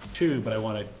 But I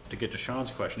wanted to get to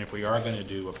Sean's question, if we are going to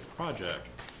do a project,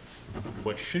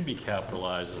 what should be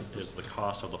capitalized is the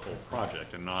cost of the whole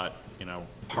project, and not,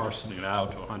 parsing it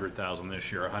out to 100,000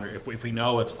 this year, 100, if we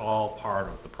know it's all part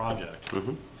of the project,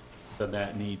 then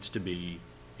that needs to be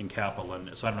in capital,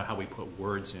 and so I don't know how we put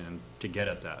words in to get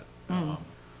at that.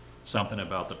 Something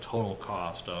about the total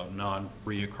cost of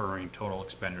non-reoccurring total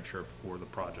expenditure for the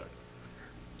project.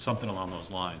 Something along those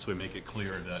lines, so we make it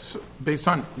clear that. So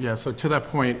so to that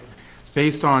point,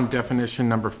 based on definition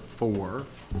number 4,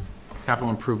 capital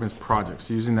improvements projects,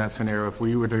 using that scenario, if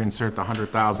we were to insert the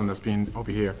 100,000 that's being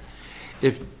over here,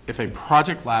 if a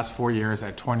project lasts 4 years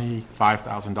at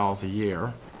 $25,000 a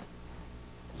year,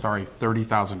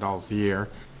 $30,000 a year,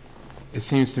 it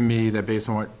seems to me that based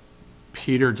on what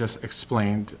Peter just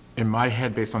explained, in my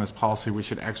head, based on this policy, we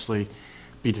should actually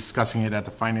be discussing it at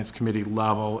the Finance Committee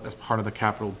level as part of the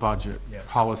capital budget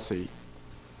policy,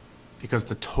 because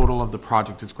the total of the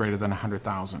project is greater than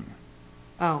 100,000.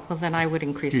 Oh, well, then I would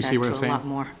increase Do you that see what to I'm a saying? lot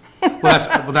more.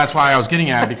 Well, that's why I was getting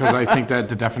at it, because I think that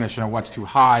the definition of what's too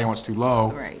high and what's too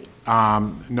low, Right.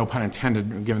 No pun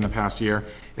intended, given the past year,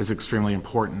 is extremely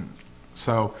important.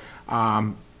 So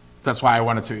that's why I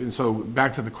wanted to, and so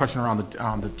back to the question around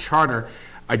the charter,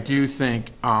 I do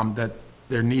think that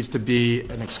there needs to be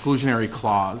an exclusionary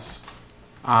clause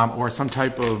or some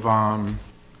type of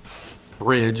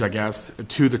bridge, I guess,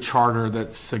 to the charter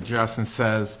that suggests and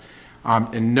says,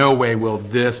 in no way will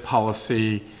this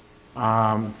policy,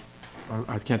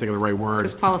 I can't think of the right word,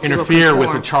 This policy will interfere with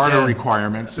the conform. charter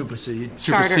requirements. Supersede.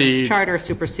 Charter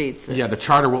supersedes this. Yeah, the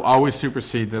charter will always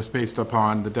supersede this based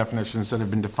upon the definitions that have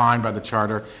been defined by the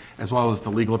charter, as well as the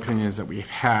legal opinions that we've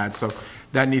had. So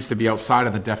that needs to be outside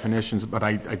of the definitions, but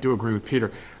I do agree with Peter.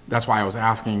 That's why I was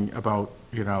asking about,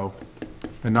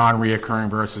 the non-reoccurring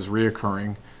versus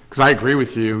reoccurring. Because I agree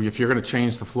with you, if you're going to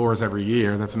change the floors every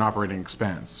year, that's an operating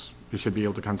expense. You should be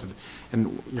able to come to,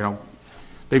 and,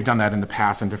 they've done that in the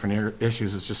past in different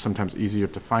issues. It's just sometimes easier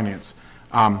to finance.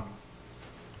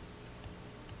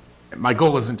 My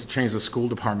goal isn't to change the school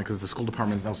department, because the school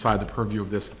department is outside the purview of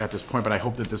this at this point, but I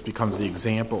hope that this becomes the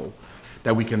example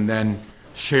that we can then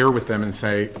share with them and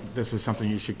say, this is something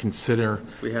you should consider.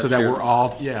 We have so that shared. we're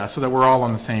all, so that we're all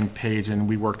on the same page and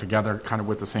we work together kind of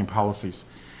with the same policies.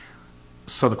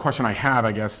 So the question I have,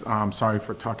 I guess, sorry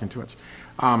for talking too much.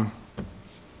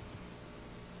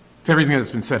 Everything that's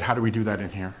been said, how do we do that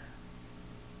in here?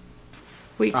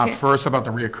 We can't, First about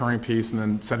the reoccurring piece, and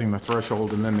then setting the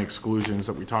threshold, and then the exclusions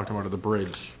that we talked about of the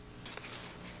bridge.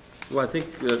 Well, I think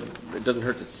it doesn't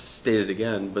hurt to state it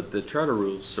again, but the charter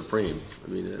rules supreme. I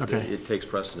mean, Okay. it takes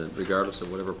precedent, regardless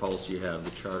of whatever policy you have.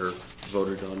 The charter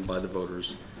voted on by the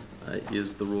voters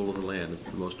is the rule of the land. It's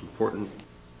the most important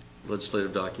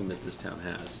legislative document this town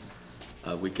has.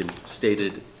 We can state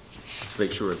it to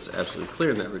make sure it's absolutely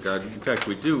clear in that regard. In fact,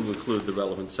 we do include the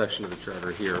relevant section of the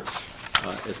charter here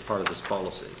as part of this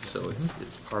policy. So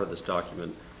it's part of this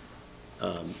document.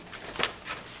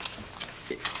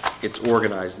 It's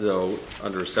organized, though,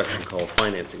 under a section called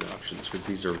financing options, because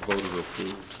these are voter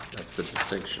approved. That's the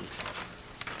distinction.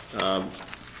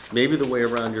 Maybe the way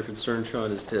around your concern,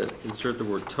 Sean, is to insert the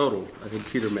word total. I think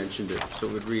Peter mentioned it. So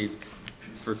it would read,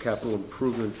 for capital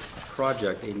improvement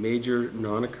project, a major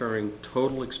non-occurring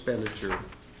total expenditure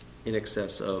in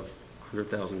excess of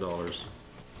 $100,000.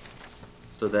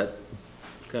 So that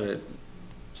kind of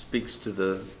speaks to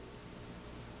the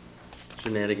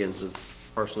shenanigans of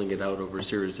parceling it out over a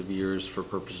series of years for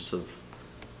purposes of,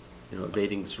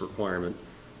 evading this requirement.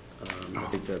 I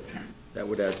think that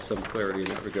would add some clarity in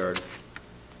that regard.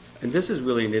 And this is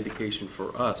really an indication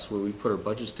for us, when we put our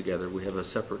budgets together, we have a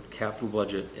separate capital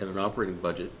budget and an operating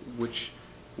budget. Which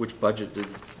budget do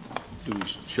we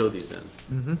show these in?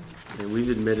 Mm-hmm. And we've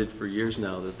admitted for years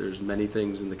now that there's many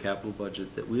things in the capital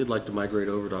budget that we would like to migrate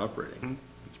over to operating. Mm-hmm.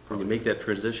 When you make that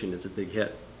transition, it's a big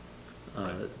hit.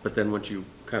 But then once you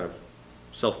kind of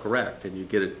self-correct and you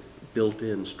get it built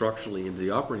in structurally into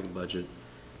the operating budget,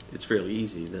 it's fairly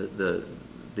easy. The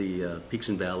peaks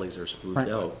and valleys are smoothed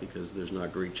out because there's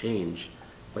not great change,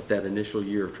 but that initial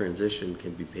year of transition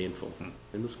can be painful.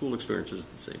 And the school experience is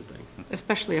the same thing.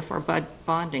 especially if we're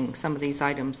bonding some of these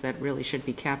items that really should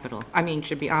be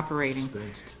should be operating.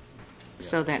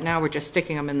 So that now we're just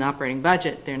sticking them in the operating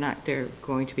budget, they're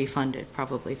going to be funded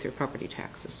probably through property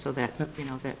taxes, so that,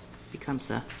 that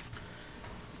becomes a,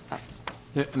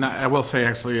 Yeah, and I will say,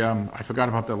 actually, I forgot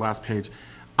about the last page.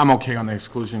 I'm okay on the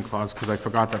exclusion clause, because I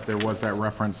forgot that there was that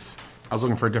reference. I was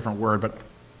looking for a different word, but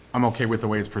I'm okay with the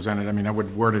way it's presented. I mean, I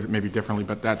would word it maybe differently,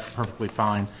 but that's perfectly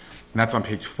fine. And that's on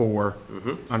page 4,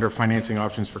 under financing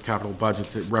options for capital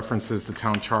budgets. It references the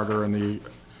town charter and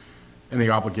the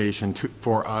obligation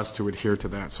for us to adhere to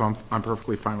that. So I'm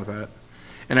perfectly fine with that.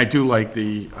 And I do like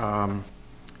the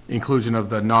inclusion of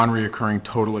the non-reoccurring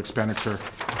total expenditure.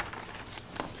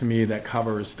 To me, that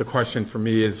covers, the question for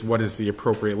me is, what is the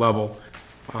appropriate level?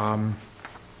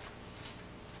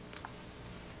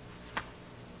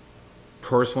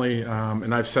 Personally,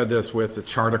 and I've said this with the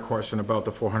charter question about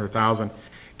the 400,000,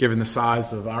 given the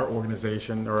size of our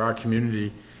organization or our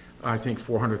community, I think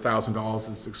 $400,000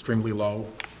 is extremely low,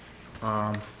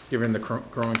 given the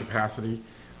growing capacity.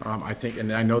 I think,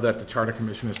 and I know that the Charter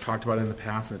Commission has talked about it in the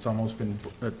past, and it's almost been,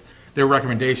 their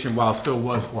recommendation, while it still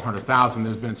was 400,000,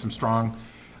 there's been some strong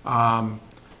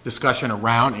discussion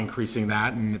around increasing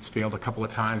that, and it's failed a couple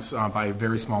of times by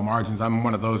very small margins. I'm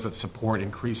one of those that support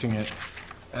increasing it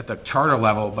at the charter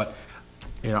level, but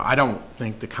I don't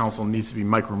think the council needs to be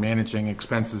micromanaging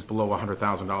expenses below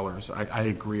 $100,000. I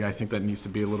agree. I think that needs to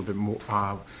be a little bit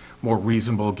more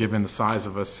reasonable, given the size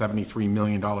of a $73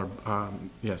 million,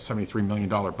 $73 million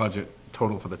budget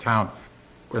total for the town.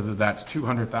 Whether that's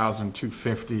 200,000,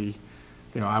 250,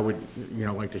 I would,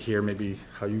 like to hear maybe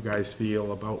how you guys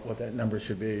feel about what that number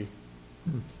should be.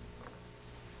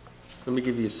 Let me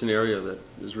give you a scenario that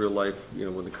is real life,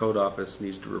 when the code office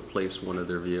needs to replace one of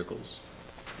their vehicles.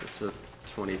 It's a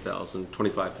 $20,000,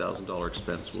 $25,000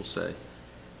 expense, we'll say.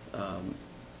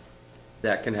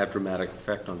 That can have dramatic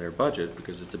effect on their budget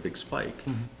because it's a big spike.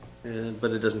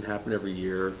 But it doesn't happen every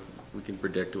year. We can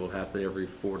predict it will happen every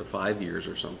 4 to 5 years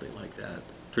or something like that.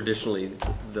 Traditionally,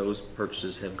 those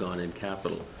purchases have gone in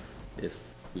capital. If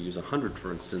we use 100,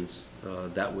 for instance,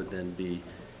 that would then be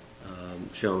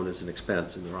shown as an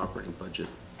expense in their operating budget.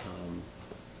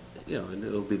 And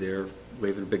it'll be there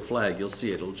waving a big flag. You'll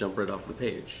see it. It'll jump right off the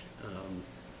page.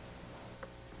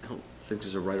 I don't think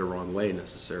there's a right or wrong way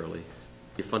necessarily.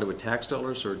 Do you fund it with tax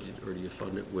dollars, or do you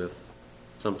fund it with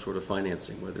some sort of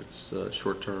financing, whether it's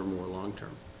short-term or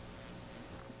long-term?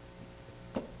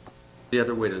 The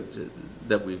other way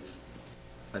that we've,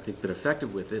 I think, been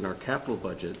effective with in our capital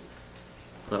budget,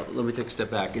 well, let me take a step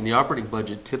back. In the operating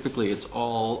budget, typically it's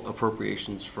all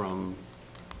appropriations from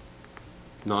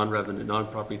non-revenue,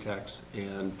 non-property tax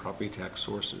and property tax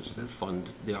sources that fund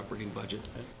the operating budget.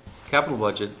 Capital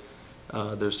budget,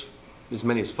 there's as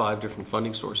many as 5 different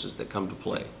funding sources that come to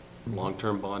play.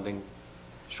 Long-term bonding,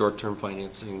 short-term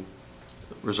financing,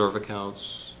 reserve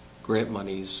accounts, grant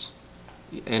monies,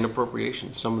 and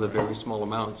appropriations. Some of the very small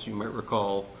amounts you might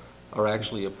recall are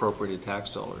actually appropriated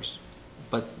tax dollars,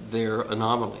 but they're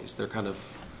anomalies. They're kind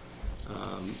of,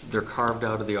 they're carved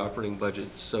out of the operating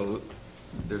budget, so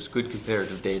there's good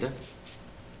comparative data.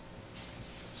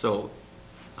 So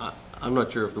I'm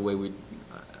not sure if the way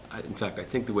in fact, I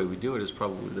think the way we do it is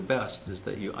probably the best, is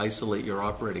that you isolate your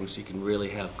operating so you can really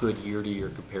have good year-to-year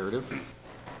comparative.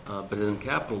 But in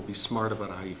capital, be smart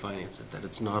about how you finance it, that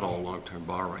it's not all long-term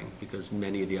borrowing, because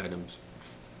many of the items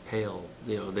pale,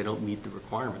 they don't meet the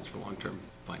requirements for long-term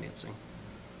financing.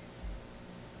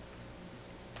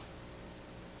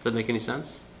 Does that make any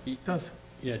sense? It does.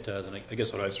 Yeah, it does, and I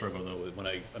guess what I struggle though with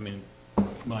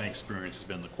my experience has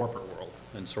been in the corporate world,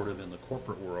 and sort of in the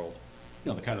corporate world,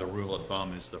 the kind of the rule of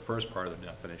thumb is the first part of the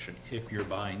definition. If you're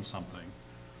buying something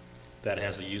that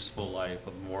has a useful life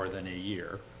of more than a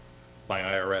year, by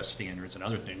IRS standards and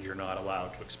other things, you're not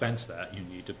allowed to expense that. You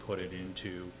need to put it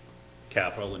into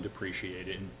capital and depreciate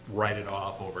it and write it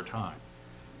off over time,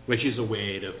 which is a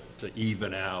way to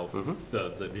even out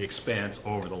the expense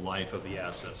over the life of the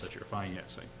assets that you're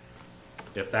financing.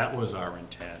 If that was our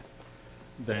intent,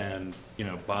 then,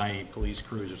 buying police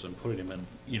cruisers and putting them in,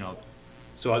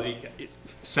 so it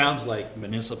sounds like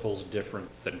municipal's different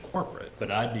than corporate,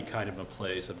 but I'd be kind of in a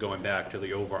place of going back to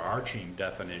the overarching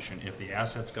definition. If the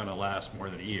asset's gonna last more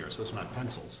than a year, so it's not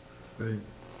pencils, Right.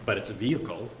 but it's a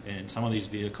vehicle, and some of these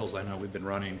vehicles I know we've been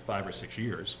running 5 or 6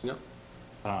 years. Yep.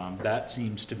 That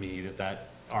seems to me that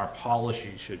our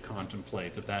policy should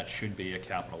contemplate that should be a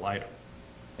capital item.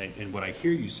 And what I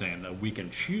hear you saying, that we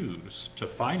can choose to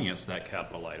finance that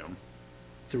capital item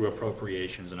through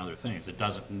appropriations and other things. It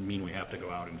doesn't mean we have to go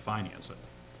out and finance it.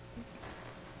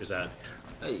 Is that?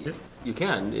 You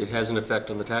can. It has an effect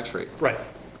on the tax rate. Right.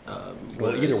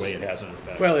 Well, either way, it has an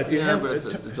effect. Well, if you Yeah, have, but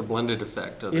it's a blended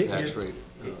effect of the tax rate.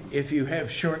 if you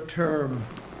have short-term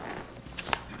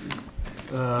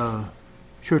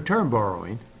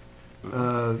borrowing,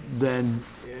 then,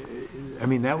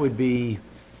 that would be,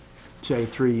 say,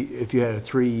 if you had a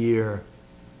 3-year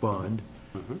bond,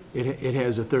 it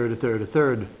has a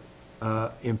third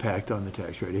impact on the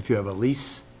tax rate. If you have a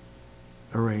lease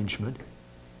arrangement,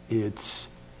 it's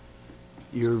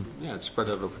spread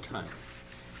out over time.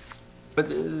 But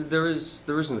there is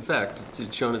an effect.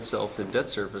 It's shown itself in debt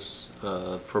service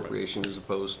appropriation as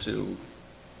opposed to.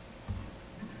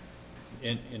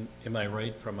 And am I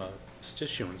right from a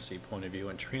constituency point of view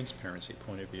and transparency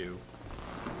point of view?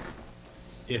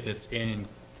 If it's in,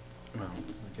 well,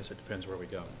 I guess it depends where we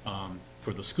go.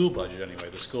 For the school budget anyway,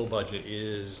 the school budget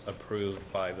is approved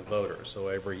by the voters. So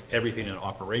everything in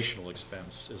operational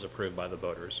expense is approved by the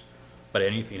voters, but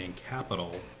anything in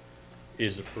capital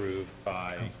is approved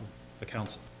by the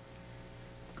council.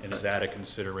 And is that a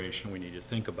consideration we need to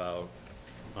think about?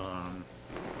 I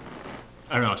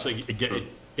don't know, so it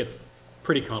gets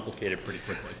pretty complicated pretty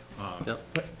quickly. Yep.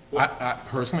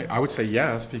 Personally, I would say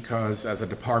yes, because as a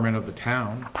department of the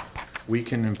town, we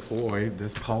can employ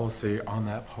this policy on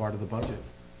that part of the budget.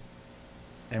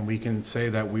 and we can say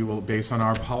that we will, based on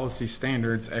our policy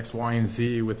standards, X, Y, and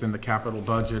Z within the capital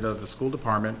budget of the school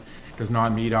department does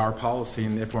not meet our policy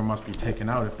and therefore must be taken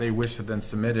out. If they wish to then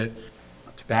submit it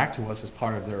back to us as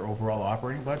part of their overall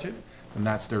operating budget, then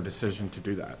that's their decision to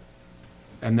do that.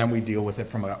 And then we deal with it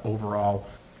from an overall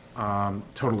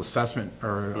total assessment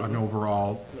or an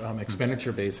overall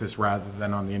expenditure basis rather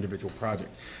than on the individual project.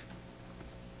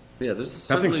 Yeah, there's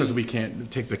Nothing certainly. says we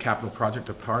can't take the capital project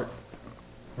apart,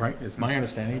 right? It's my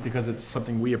understanding, because it's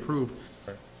something we approve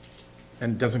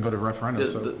and doesn't go to referendum,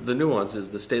 so. The nuance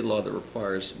is the state law that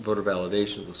requires voter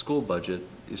validation of the school budget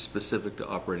is specific to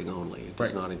operating only. It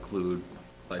does Right. not include,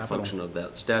 by Capital. function of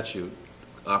that statute,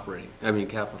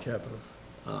 capital.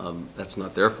 That's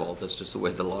not their fault, that's just the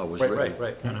way the law was written.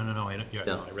 right. No, I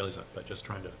Yeah. realize that, but just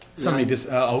trying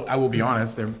to. I will be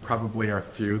honest, there probably are a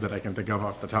few that I can think of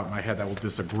off the top of my head that will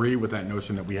disagree with that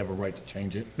notion that we have a right to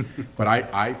change it. But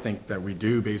I think that we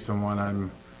do, based on what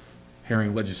I'm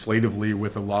hearing legislatively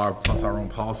with the law plus our own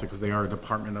policy, because they are a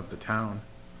department of the town.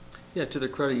 Yeah, to their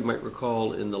credit, you might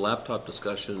recall in the laptop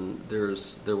discussion, there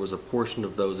was a portion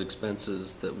of those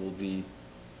expenses that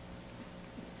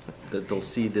they'll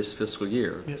see this fiscal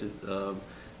year,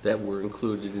 that were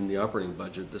included in the operating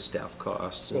budget, the staff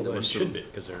costs. And Well, there it was should some- be,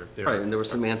 because they're. Right, and there were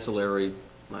some ancillary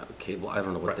cable, I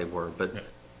don't know what Right. they were, but,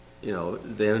 Yeah.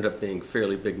 they ended up being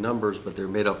fairly big numbers, but they're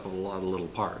made up of a lot of little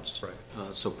parts.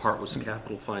 Right. So part was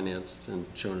capital financed and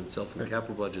shown itself in the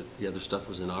capital budget, the other stuff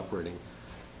was in operating.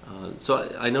 So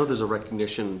I know there's a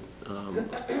recognition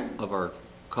of our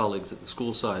colleagues at the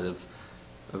school side of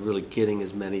really getting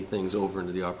as many things over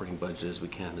into the operating budget as we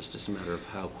can. It's just a matter of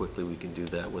how quickly we can do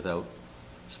that without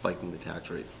spiking the tax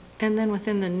rate. And then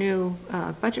within the new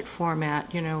budget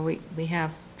format, we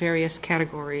have various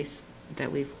categories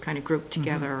that we've kind of grouped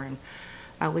together, and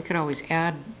we could always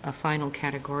add a final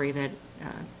category that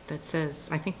says,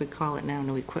 I think we call it now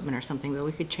new equipment or something, but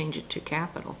we could change it to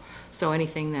capital. So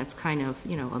anything that's kind of,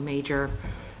 a major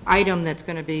item that's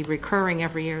going to be recurring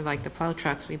every year, like the plow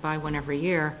trucks, we buy one every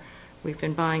year. We've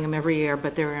been buying them every year,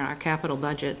 but they're in our capital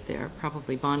budget. They're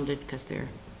probably bonded because they're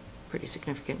pretty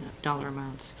significant dollar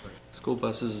amounts. School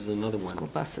buses is another one. School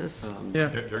buses, Yeah.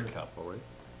 They're in capital, right?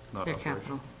 Not they're operation.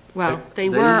 capital. Well, they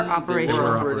were They were operational.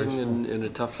 operating in a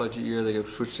tough budget year, they got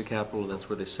switched to capital, and that's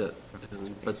where they sit.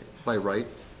 But by right,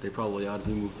 they probably ought to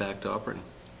be moved back to operating.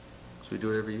 So we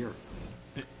do it every year.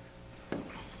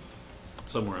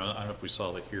 Somewhere, I don't know if we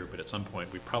saw it here, but at some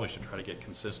point, we probably should try to get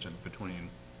consistent between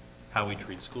how we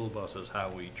treat school buses, how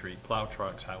we treat plow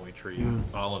trucks, how we treat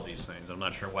all of these things. I'm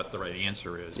not sure what the right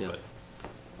answer is, Yeah.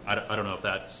 but I don't know if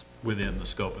that's within the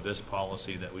scope of this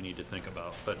policy that we need to think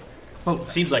about. But it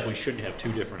seems like we shouldn't have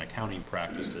two different accounting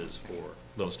practices for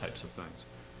those types of things.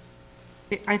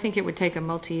 I think it would take a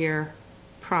multi-year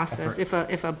process. If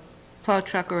a plow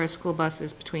truck or a school bus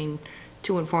is between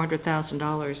 $200,000 and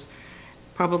 $400,000,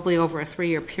 probably over a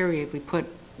 3-year period,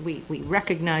 we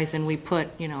recognize and we put,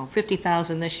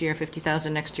 50,000 this year,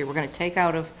 50,000 next year. We're going to take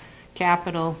out of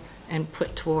capital and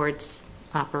put towards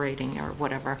operating or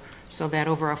whatever, so that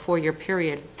over a 4-year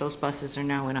period, those buses are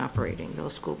now in operating.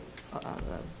 Those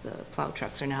the plow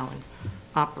trucks are now in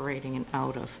operating and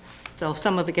out of. So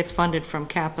some of it gets funded from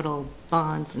capital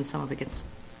bonds and some of it gets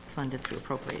funded through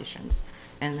appropriations.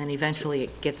 And then eventually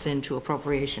it gets into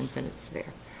appropriations and it's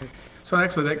there. So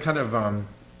actually, that kind of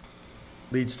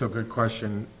leads to a good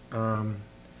question,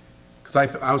 because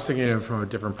I was thinking of it from a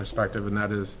different perspective, and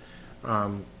that is,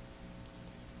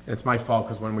 it's my fault,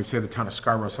 because when we say the town of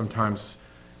Scarborough, sometimes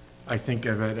I think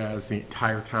of it as the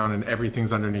entire town and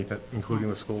everything's underneath it, including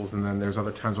the schools, and then there's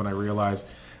other times when I realize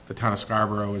the town of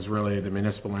Scarborough is really the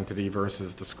municipal entity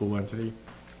versus the school entity,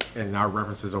 and our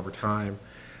references over time.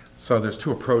 So there's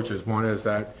two approaches. One is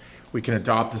that we can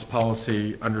adopt this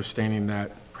policy understanding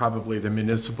that probably the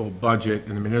municipal budget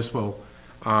and the municipal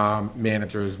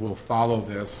managers will follow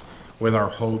this, with our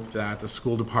hope that the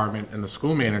school department and the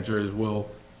school managers will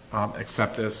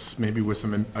accept this, maybe with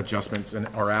some adjustments,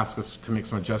 or ask us to make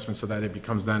some adjustments so that it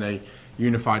becomes then a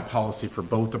unified policy for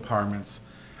both departments.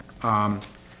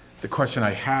 The question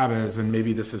I have is, and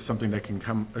maybe this is something that can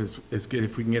come, is good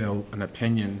if we can get an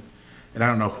opinion, and I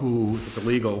don't know who, if it's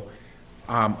legal,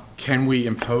 can we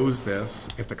impose this,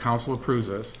 if the council approves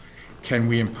this, can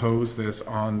we impose this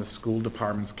on the school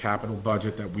department's capital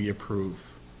budget that we approve?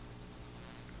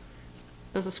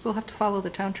 Does the school have to follow the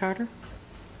town charter,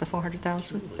 the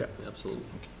 400,000? Yeah. Absolutely.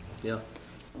 Yeah.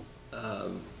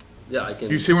 Yeah, I can.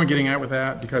 Do you see where I'm getting at with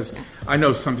that? Because I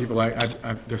know some people,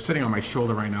 they're sitting on my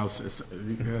shoulder right now,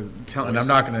 and I'm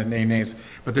not going to name names,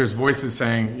 but there's voices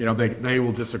saying, they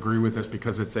will disagree with this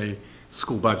because it's a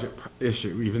school budget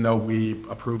issue, even though we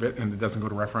approve it and it doesn't go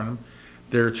to referendum.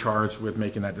 they're charged with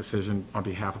making that decision on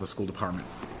behalf of the school department,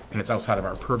 and it's outside of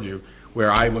our purview, where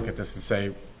I look at this and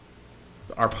say,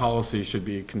 our policy should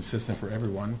be consistent for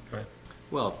everyone.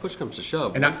 Well, if push comes to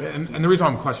shove. And the reason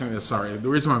why I'm questioning this, the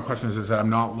reason why I'm questioning this is that I'm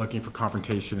not looking for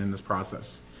confrontation in this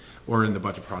process or in the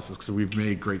budget process, because we've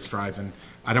made great strides, and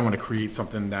I don't want to create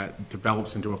something that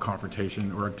develops into a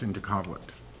confrontation or into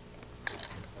conflict.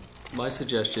 My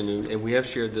suggestion, and we have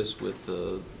shared this with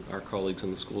our colleagues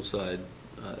on the school side,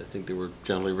 I think they were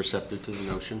generally receptive to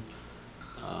the notion.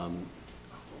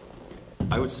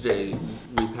 I would say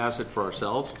we pass it for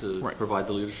ourselves to provide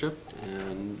the leadership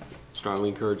and strongly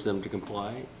encourage them to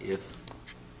comply. If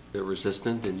they're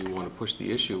resistant and you want to push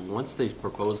the issue, once they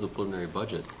propose the preliminary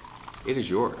budget, it is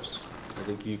yours. I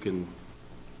think you can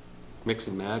mix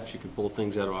and match, you can pull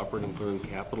things out of operating, put in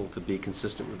capital to be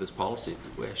consistent with this policy if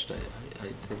you wished. I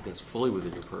think that's fully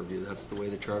within your purview. That's the way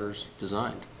the charter's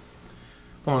designed.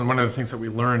 Well, and one of the things that we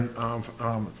learned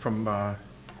from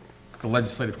the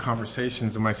legislative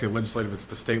conversations, and when I say legislative, it's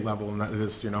the state level, and that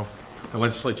is, the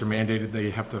legislature mandated they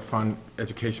have to fund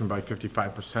education by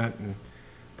 55%, and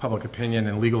public opinion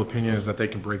and legal opinion is that they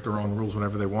can break their own rules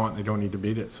whenever they want. They don't need to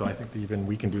meet it. So I think that even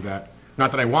we can do that.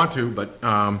 Not that I want to, but,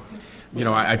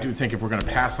 I do think if we're going to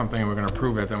pass something and we're going to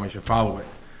approve it, then we should follow it.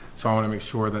 So I want to make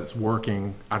sure that it's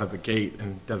working out of the gate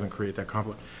and doesn't create that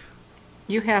conflict.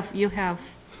 You have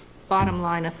bottom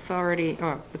line authority,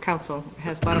 or the council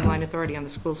has bottom line authority on the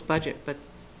school's budget, but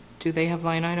do they have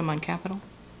line item on capital?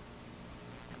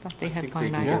 I thought they I had think they line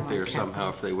can item get on there somehow capital.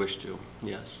 if they wish to,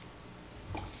 yes.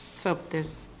 So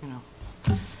there's,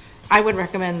 I would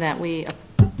recommend that we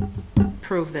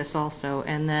approve this also,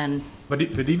 and then But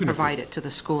even provide it to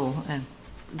the school and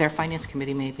their finance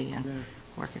committee maybe, and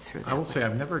work it through that I will way. say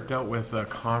I've never dealt with a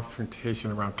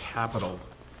confrontation around capital.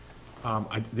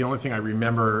 The only thing I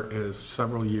remember is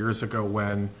several years ago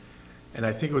when, and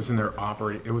I think it was in their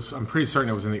I'm pretty certain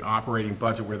it was in the operating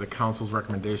budget where the council's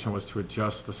recommendation was to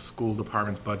adjust the school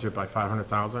department's budget by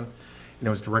 $500,000. And it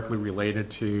was directly related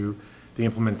to the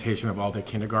implementation of all-day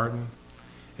kindergarten.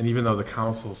 And even though the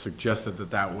council suggested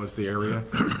that that was the area,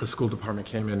 the school department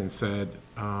came in and said,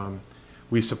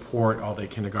 we support all-day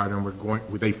kindergarten.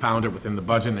 They found it within the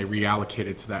budget and they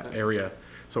reallocated to that area.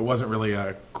 So it wasn't really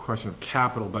a question of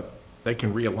capital, but they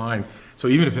can realign. So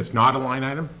even if it's not a line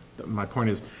item, my point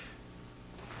is,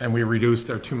 and we reduced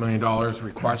their $2 million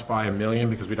request by $1 million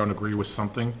because we don't agree with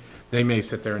something, they may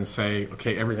sit there and say,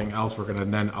 okay, everything else we're going to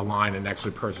then align and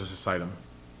actually purchase this item.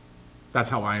 That's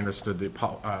how I understood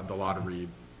the law to read.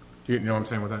 Do you know what I'm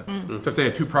saying with that? So if they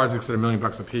had two projects at $1 million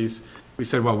apiece, we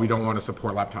said, well, we don't want to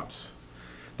support laptops.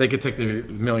 They could take the $1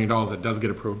 million that does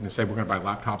get approved and say, we're going to buy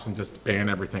laptops and just ban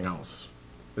everything else.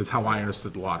 That's how I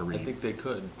understood the law to I read. think they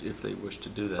could if they wish to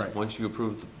do that. Right. Once you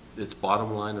approve its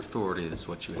bottom line authority, that's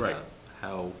what you Right.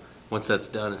 have. Once that's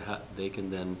done, they can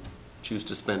then choose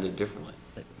to spend it differently.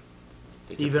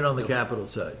 They can- Even on the capital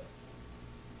side.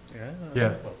 Yeah,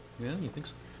 Yeah, you think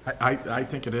so? I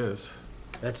think it is.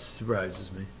 That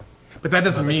surprises me. But that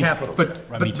doesn't On the mean. capital but- side.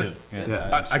 Right, but- me too. but-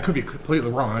 Yeah. I could be completely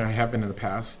wrong, I have been in the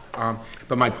past.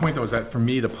 But my point though is that for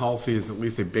me, the policy is at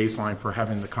least a baseline for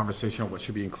having the conversation of what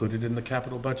should be included in the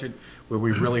capital budget, where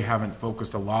we really haven't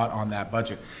focused a lot on that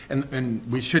budget. And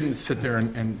we shouldn't sit there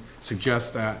and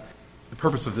suggest that the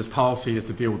purpose of this policy is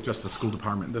to deal with just the school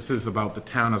department. This is about the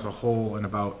town as a whole and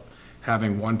about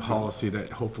having one policy that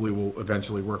hopefully will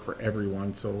eventually work for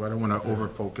everyone. So I don't want to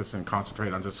over-focus and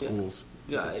concentrate on just schools.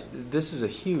 Yeah, this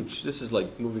is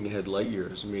like moving ahead light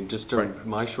years. I mean, just during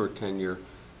my short tenure,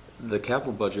 the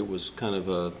capital budget was kind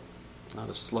of not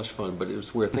a slush fund, but it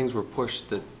was where things were pushed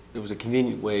that it was a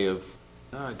convenient way of,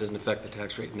 it doesn't affect the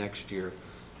tax rate next year.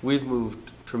 We've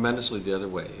moved tremendously the other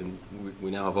way, and we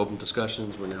now have open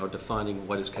discussions. We're now defining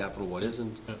what is capital, what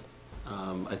isn't.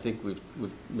 I think we've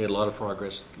made a lot of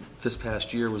progress. This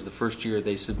past year was the first year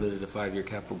they submitted a 5-year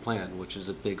capital plan, which is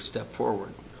a big step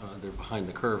forward. They're behind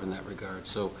the curve in that regard.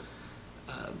 So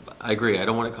I agree. I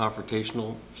don't want it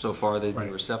confrontational. So far, they've been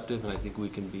Right. receptive, and I think we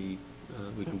can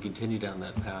continue down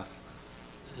that path,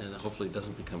 and hopefully it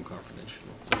doesn't become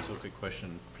confrontational. So a good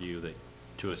question for you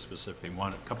to us specifically.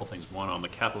 A couple things. One, on the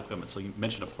capital equipment. So you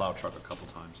mentioned a plow truck a couple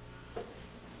times.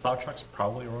 Plow trucks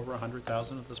probably are over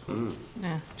 100,000 at this point.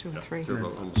 Yeah, 2 or 3. They're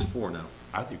about almost 4 now.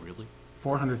 Are they really?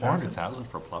 400,000? 400,000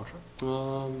 for a plow truck?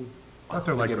 I thought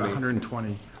they're like Give me-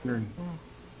 120.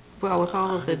 Well, with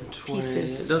all of the 20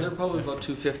 pieces. No, they're probably about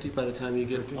 250 by the time you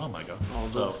get Oh my God. all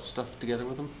the stuff together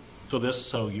with them.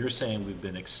 So you're saying we've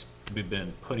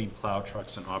been putting plow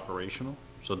trucks in operational?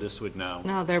 So this would now?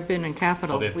 No, they've been in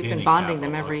capital. Oh, they've We've been been in bonding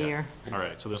them capital, every okay. year. All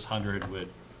right, so this 100 would,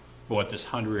 what this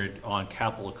 100 on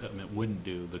capital equipment wouldn't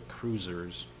do, the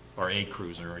cruisers or a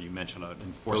cruiser, or you mentioned an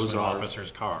enforcement Those are-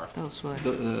 officer's car. Those would.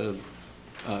 The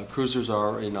cruisers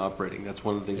are in operating. That's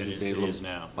one of the things It we've is- been it able is to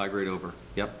now. migrate over.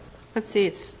 Yep. But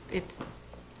see,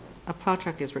 a plow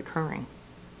truck is recurring,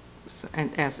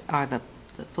 and as are the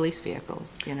police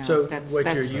vehicles, you know. So That's- what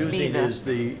you're that's me, using is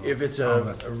if it's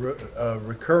a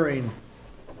recurring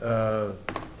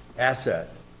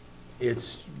asset,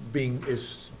 it's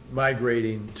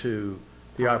migrating to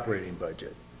the operating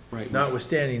budget. Right.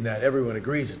 Notwithstanding that, everyone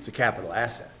agrees it's a capital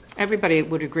asset. Everybody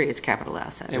would agree it's capital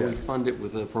asset. And we Yes. fund it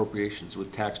with appropriations,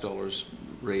 with tax dollars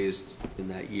raised in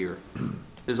that year.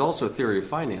 There's also a theory of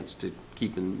finance to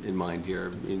keep in mind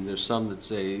here. I mean, there's some that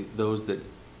say those that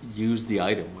use the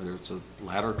item, whether it's a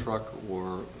ladder truck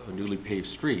or a newly paved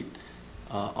street,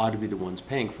 ought to be the ones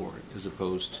paying for it, as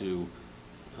opposed to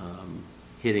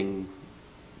hitting,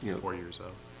 4 years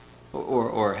out.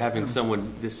 or having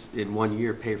someone in 1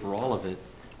 year pay for all of it,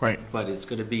 Right. but it's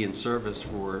going to be in service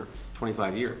for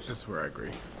 25 years. That's where I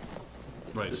agree.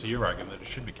 Right, so you're arguing that it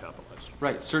should be capitalized.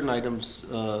 Right, certain items,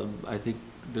 I think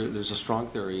there's a strong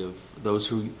theory of those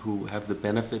who have the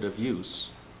benefit of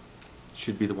use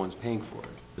should be the ones paying for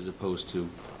it, as opposed to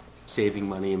saving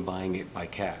money and buying it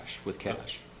with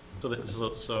cash. So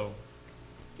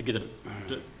to get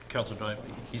to Councilor Doyle,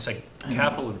 he's saying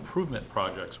capital improvement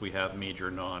projects, we have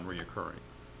major non-reoccurring,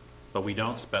 but we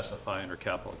don't specify under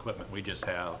capital equipment, we just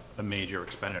have a major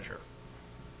expenditure.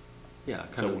 Yeah,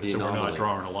 kind So of the we're not anomaly.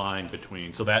 drawing a line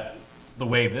between, so that, the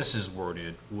way this is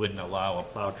worded, wouldn't allow a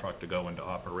plow truck to go into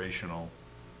operational.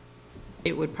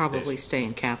 It would probably stay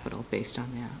in capital based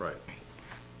on that. Right.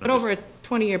 But over a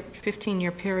 20-year,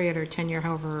 15-year period, or 10-year,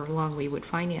 however long we would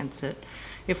finance it,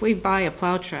 if we buy a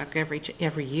plow truck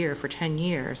every year for 10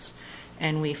 years,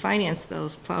 and we finance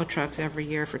those plow trucks every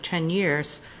year for 10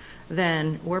 years,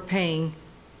 then we're paying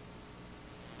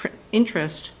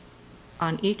interest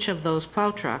on each of those plow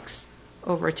trucks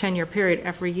over a 10-year period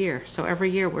every year. So every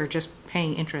year, we're just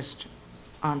paying interest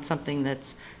on something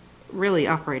that's really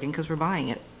operating, because we're buying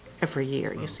it every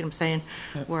year. You see what I'm saying?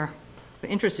 Where the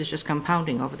interest is just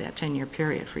compounding over that 10-year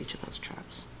period for each of those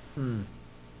trucks.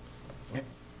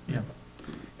 Yeah.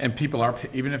 And people are,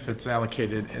 even if it's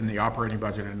allocated in the operating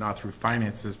budget and not through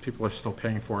finances, people are still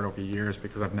paying for it over years,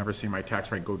 because I've never seen my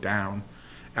tax rate go down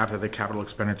after the capital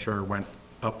expenditure went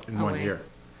up in 1 Away. year.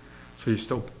 So you're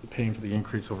still paying for the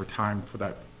increase over time for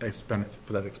that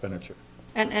expenditure.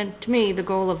 And to me, the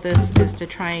goal of this is to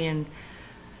try and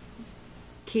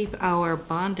keep our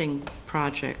bonding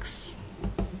projects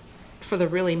for the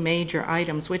really major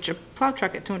items, which a plow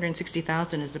truck at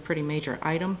 $260,000 is a pretty major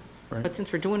item. Right. But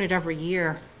since we're doing it every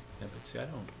year, Yeah, but see, I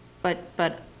don't,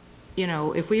 but, you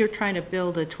know, if we were trying to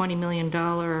build a $20 million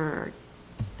or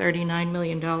 $39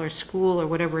 million school or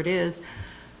whatever it is,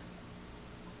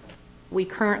 we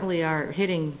currently are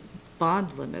hitting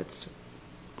bond limits,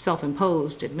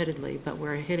 self-imposed admittedly, but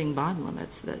we're hitting bond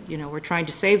limits that, you know, we're trying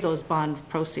to save those bond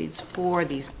proceeds for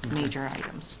these major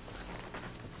items.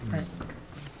 Right.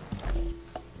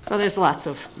 So there's lots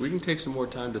of, We can take some more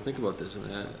time to think about this. I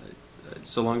mean,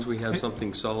 so long as we have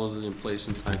something solid in place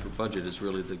in time for budget is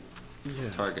really the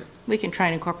target. we can try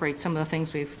and incorporate some of the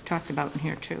things we've talked about in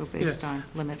here too, based on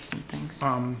limits and things.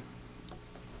 I'm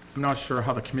not sure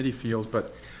how the committee feels,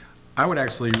 but I would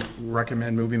actually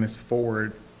recommend moving this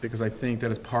forward, because I think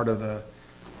that as part of the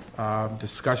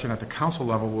discussion at the council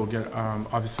level, we'll get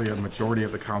obviously a majority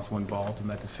of the council involved in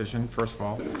that decision, first of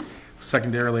all.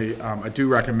 Secondarily, I do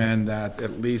recommend that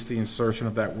at least the insertion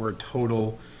of that word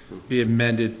total be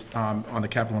amended on the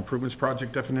capital improvements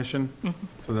project definition,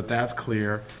 so that that's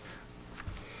clear.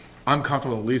 I'm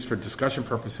comfortable, at least for discussion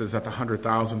purposes, at the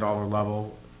 $100,000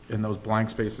 level in those blank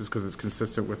spaces, because it's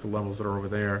consistent with the levels that are over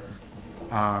there.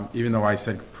 Even though I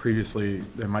said previously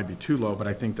that might be too low, but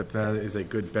I think that that is a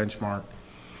good benchmark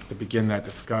to begin that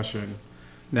discussion.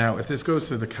 Now, if this goes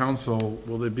to the council,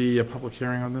 will there be a public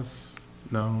hearing on this?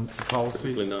 No, it's a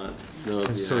policy? Typically not. No,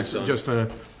 the So it's act on- just a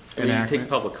I mean, you take enactment?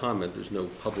 public comment, there's no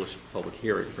published public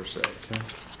hearing per se. Okay.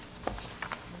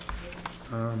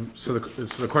 So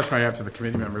the question I have to the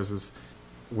committee members is,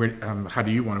 how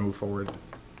do you want to move forward?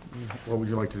 What would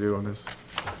you like to do on this?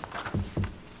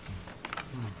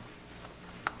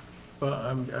 Well,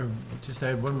 I'm just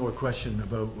had one more question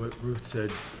about what Ruth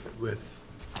said with,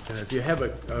 if you have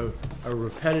a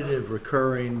repetitive,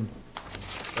 recurring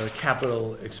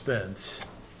capital expense,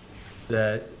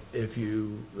 that if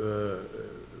you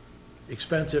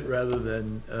expense it rather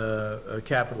than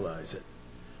capitalize it,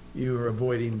 you are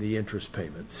avoiding the interest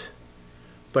payments.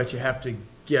 But you have to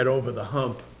get over the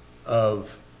hump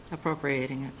of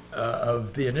Appropriating it.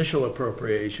 of the initial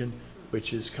appropriation,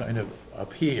 which is kind of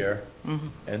up here,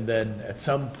 and then at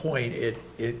some point,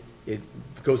 it it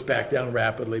goes back down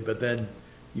rapidly, but then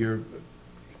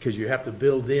because you have to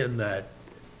build in that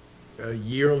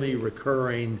yearly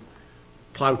recurring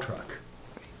plow truck.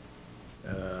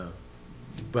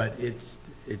 But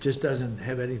it just doesn't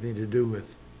have anything to do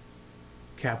with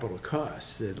capital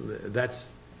costs.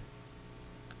 That's,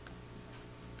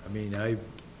 I mean, I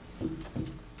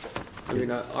don't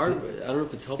know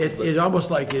if it's helpful, but. it's almost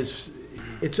like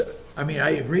I mean,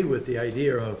 I agree with the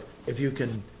idea of if you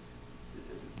can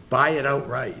buy it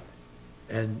outright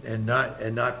and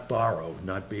not borrow,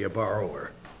 not be a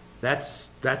borrower, that's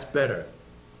better,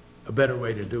 a better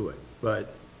way to do it.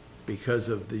 But because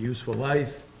of the useful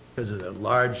life, because of the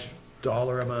large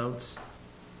dollar amounts,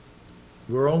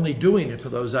 we're only doing it for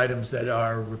those items that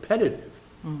are repetitive.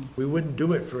 We wouldn't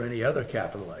do it for any other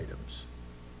capital items.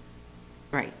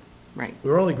 Right, right.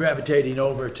 We're only gravitating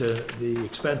over to the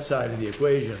expense side of the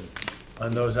equation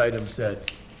on those items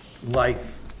that, like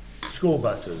school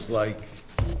buses, like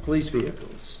police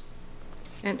vehicles.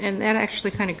 And that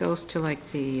actually kind of goes to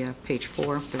like the page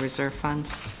 4, the reserve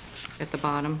funds at the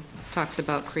bottom. Talks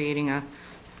about creating a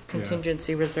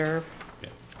contingency reserve,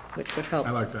 which would help.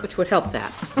 I like that. Which would help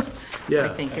that, Yeah. I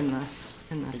think, in the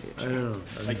I future. don't know.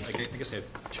 I guess I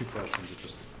have two questions. It's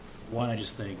just, one, I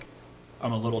just think,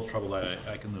 I'm a little troubled,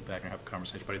 I can look back and have a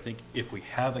conversation, but I think if we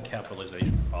have a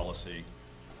capitalization policy,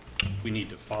 we need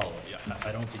to follow it. Yeah,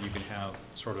 I don't think you can have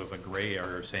sort of a gray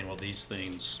area saying, well, these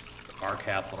things are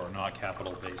capital or not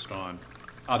capital based on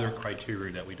other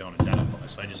criteria that we don't identify.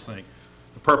 So I just think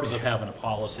the purpose of having a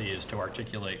policy is to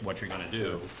articulate what you're gonna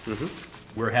do.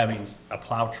 We're having a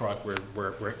plow truck,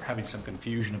 we're having some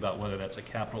confusion about whether that's a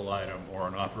capital item or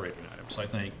an operating item. So I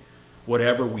think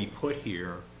whatever we put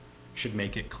here should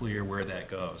make it clear where that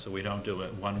goes, so we don't do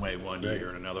it one way one year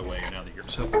and another way another year.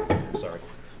 So, sorry.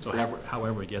 So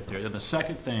however we get there. Then the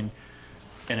second thing,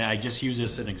 and I just use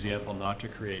this as an example not to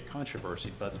create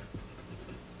controversy, but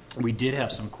we did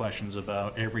have some questions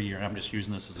about every year, and I'm just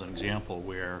using this as an example,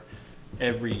 where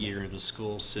every year the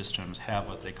school systems have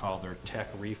what they call their tech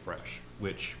refresh,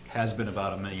 which has been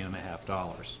about $1.5 million.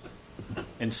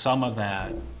 And some of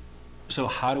that, so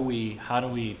how do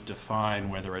we define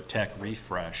whether a tech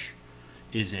refresh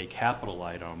is a capital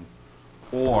item,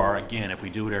 or again, if we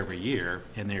do it every year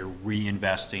and they're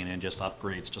reinvesting in just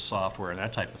upgrades to software and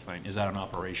that type of thing, is that an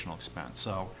operational expense?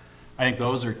 So I think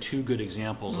those are two good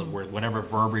examples of where whatever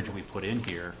verbiage we put in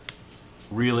here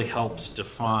really helps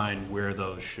define where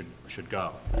those should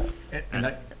go.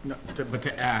 But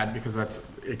to add, because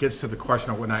it gets to the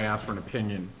question of when I ask for an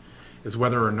opinion, is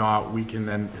whether or not we can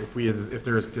then, if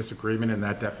there is disagreement in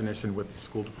that definition with the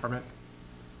school department,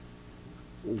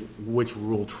 which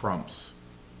rule trumps?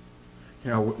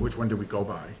 Which one do we go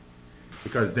by?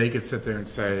 Because they could sit there and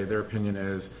say, their opinion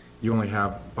is, you only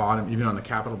have even on the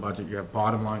capital budget, you have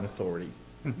bottom line authority.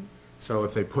 So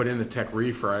if they put in the tech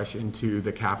refresh into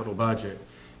the capital budget,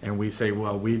 and we say,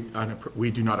 well, we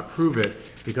do not approve it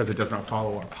because it does not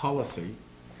follow our policy,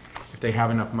 if they have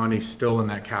enough money still in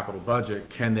that capital budget,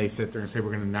 can they sit there and say,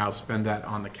 we're going to now spend that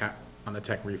on the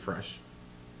tech refresh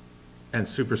and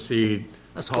supersede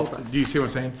A school bus. Do you see what I'm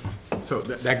saying? So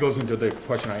that goes into the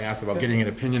question I asked about getting an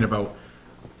opinion about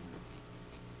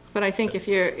But I think if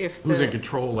who's in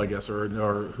control, I guess, or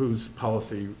whose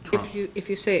policy trumps. if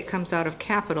you say it comes out of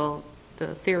capital,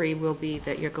 the theory will be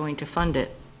that you're going to fund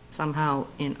it somehow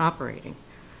in operating,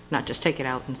 not just take it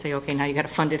out and say, okay, now you got to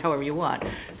fund it however you want.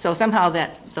 So somehow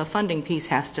the funding piece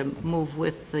has to move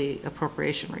with the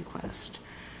appropriation request.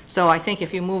 So I think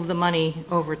if you move the money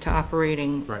over to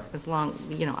operating, Right. as long,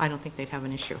 I don't think they'd have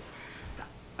an issue.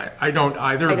 I don't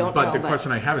either, I don't but know, the but-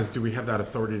 question I have is, do we have that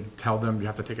authority to tell them you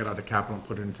have to take it out of capital and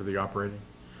put it into the operating?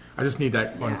 I just need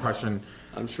that one Yeah. question.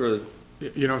 I'm sure that.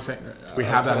 You know what I'm saying? Do we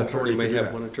have that our authority attorney to do may have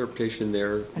that? one interpretation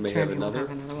there, may have Attorney will another.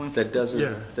 have another one. That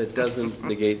Yeah. doesn't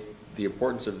negate the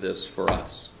importance of this for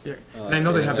us. Yeah, and I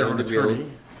know they have their own and to be able-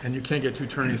 attorney, and you can't get two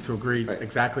attorneys to agree Right.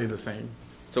 exactly the same,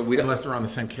 So we don't, unless they're on the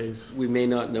same case. we may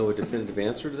not know a definitive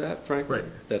answer to that, frankly. Right.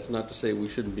 That's not to say we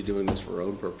shouldn't be doing this for our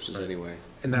own purposes anyway.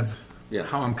 And that's Yeah.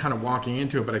 how I'm kind of walking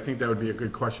into it, but I think that would be a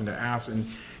good question to ask. And,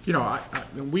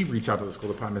 we reach out to the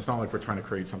school department, it's not like we're trying to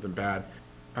create something bad.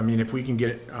 I mean, if we can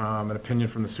get an opinion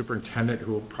from the superintendent,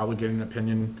 who will probably get an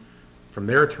opinion from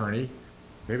their attorney,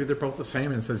 maybe they're both the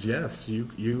same and says, yes,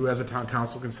 you as a town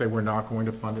council can say, we're not going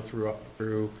to fund it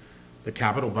through the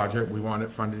capital budget, we want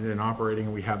it funded in operating,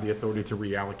 and we have the authority to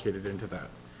reallocate it into that.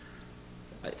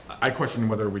 I question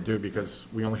whether we do, because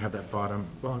we only have that bottom,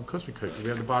 well, of course we could, we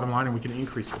have the bottom line and we can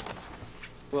increase it.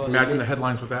 Well, Imagine the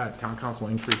headlines with that, town council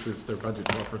increases their budget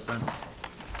 12%.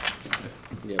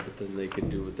 Yeah, but then they can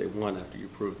do what they want after you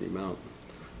approve the amount.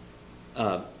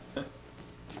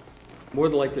 more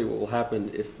than likely what will happen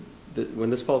when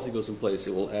this policy goes in place,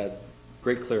 it will add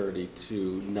great clarity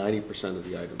to 90% of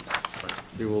the items.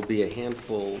 There will be a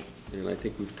handful, and I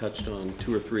think we've touched on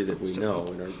 2 or 3 that we know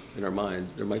in our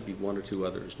minds. There might be 1 or 2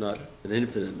 others, not an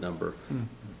infinite number.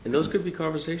 And those could be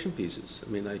conversation pieces. I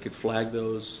mean, I could flag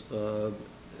those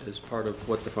as part of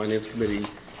what the Finance Committee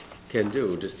can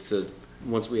do, just to,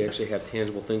 once we actually have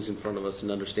tangible things in front of us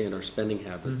and understand our spending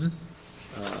habits.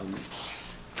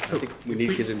 I think we need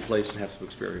to get it in place and have some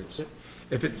experience.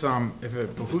 If it's,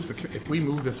 if we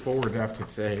move this forward after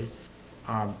today,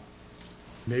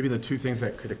 maybe the 2 things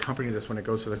that could accompany this when it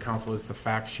goes to the council is the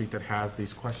fact sheet that has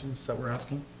these questions that we're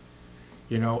asking,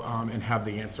 and have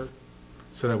the answer,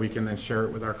 so that we can then share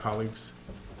it with our colleagues,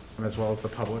 as well as the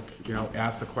public.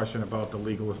 Ask the question about the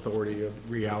legal authority of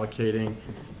reallocating,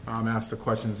 ask the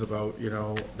questions about,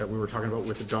 that we were talking about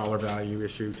with the dollar value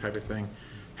issue type of thing.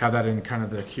 Have that in kind of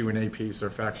the Q&A piece or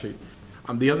fact sheet.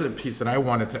 The other piece that I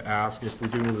wanted to ask, if we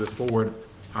do move this forward,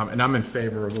 and I'm in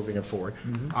favor of moving it forward,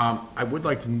 I would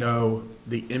like to know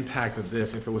the impact of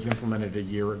this if it was implemented a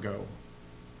year ago.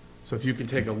 So if you can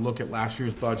take a look at last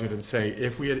year's budget and say,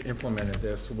 if we had implemented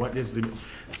this,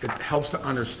 it helps to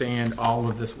understand all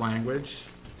of this language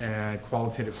and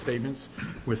qualitative statements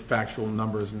with factual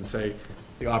numbers, and say,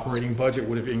 the operating budget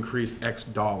would have increased X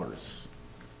dollars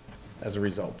as a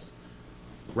result,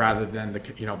 rather than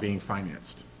being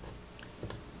financed.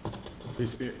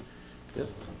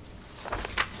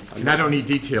 And I don't need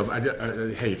details.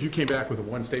 Hey, if you came back with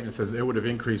one statement that says it would have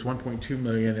increased 1.2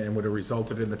 million and would have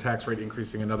resulted in the tax rate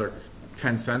increasing another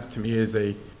 10 cents, to me is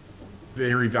a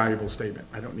very valuable statement.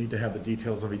 I don't need to have the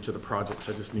details of each of the projects.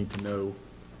 I just need to know,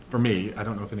 for me, I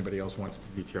don't know if anybody else wants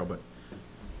the detail, but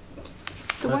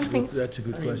That's a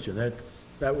good question.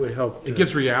 That would help. it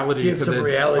gives reality to the Give some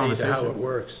reality to how conversation. it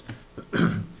works.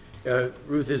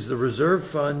 Ruth, is the reserve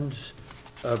fund,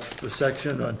 the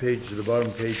section on the bottom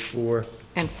of page 4?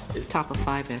 And top of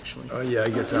 5, actually. Oh, yeah, I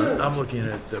guess I'm looking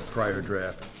at the prior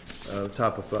draft,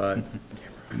 top of 5.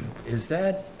 Is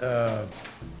that a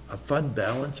fund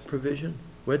balance provision?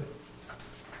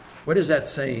 What is that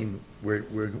saying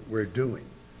we're doing?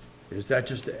 Is that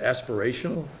just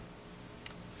aspirational?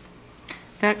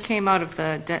 That came out of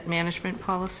the debt management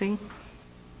policy.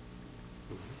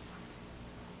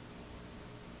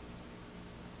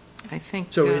 I think.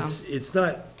 So it's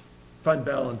not fund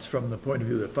balance from the point of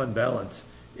view that fund balance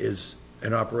is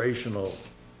an operational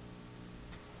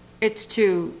It's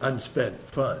to, unspent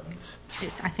funds.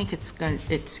 I think it's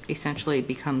essentially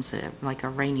becomes like a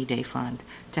rainy day fund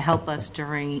to help us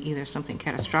during either something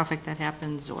catastrophic that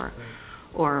happens or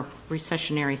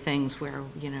recessionary things where,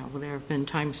 there have been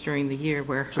times during the year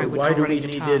where I So would why go do we running to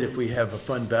need Tom it if and we say- have a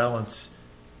fund balance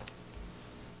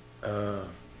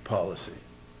policy?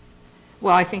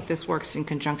 Well, I think this works in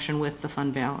conjunction with the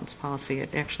fund balance policy.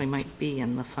 It actually might be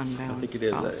in the fund balance think it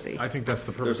is. policy. I think that's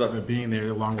the purpose of it being there,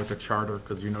 along with the charter,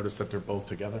 because you notice that they're both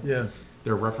together. Yeah.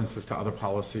 They're references to other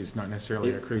policies, not necessarily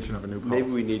a creation of a new Maybe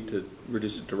policy. we need to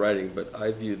reduce it to writing, but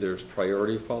I view there's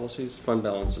priority of policies. Fund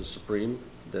balance is supreme,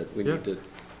 that we Yeah. need to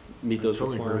meet those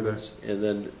Totally agree with requirements. And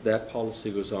then that policy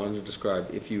goes on to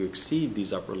describe, if you exceed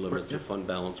these upper limits of fund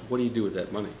balance, what do you do with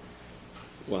that money?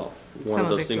 Well, one Some of of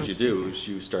those it things goes you to- do is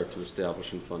you start to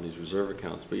establish and fund these reserve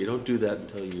accounts, but you don't do that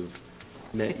until you've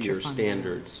met Hit your your fund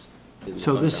standards. in the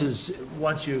So fund this balance. is,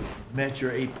 once you've met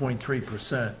your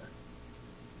 8.3%,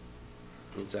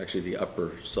 It's actually the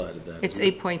upper side of that. It's isn't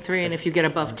it? 8.3, and if you get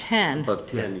above 10, Above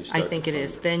 10, you I start think to it fund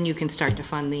is, then you can start to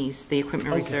fund these, the equipment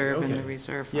Okay, reserve and the okay.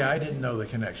 reserve. yeah, I funds. didn't know the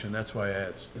connection, that's why I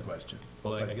asked the question.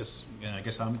 Well, I guess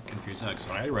I'm confused now, because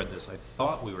when I read this, I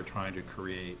thought we were trying to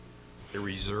create a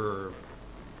reserve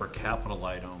for capital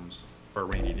items for a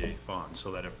rainy day fund,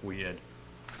 so that if we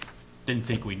didn't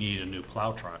think we needed a new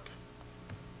plow truck,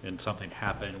 and something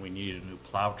happened, we needed a new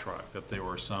plow truck, that there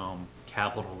were some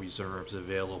capital reserves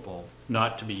available,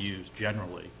 not to be used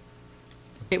generally.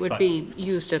 It would But- be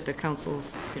used at the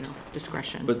council's,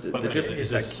 discretion. But the But difference,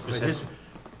 is But this his- specific?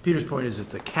 Peter's point is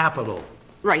it's a capital,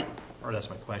 Right. Or that's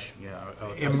my question, yeah,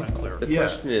 that's not clear. the Yeah.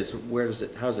 question is,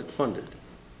 how's it funded?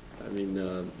 I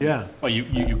mean, yeah. Well,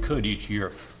 you could each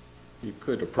year you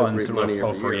could fund appropriate through money every year.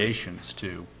 appropriations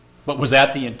to, but was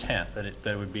that the intent, that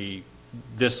it would be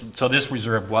this, so this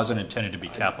reserve wasn't intended to be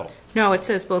capital? No, it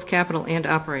says both capital and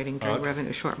operating during Okay.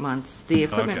 revenue short months. The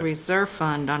equipment Okay. reserve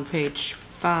fund on page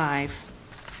 5,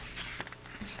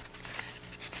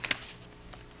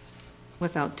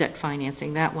 without debt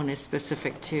financing, that one is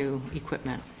specific to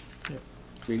equipment. I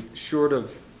mean, short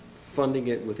of funding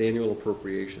it with annual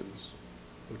appropriations,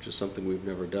 which is something we've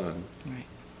never done, Right.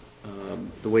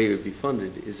 the way it would be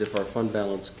funded is if our fund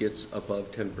balance gets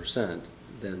above 10%,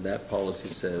 then that policy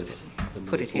says the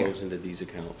Put money it here. flows into these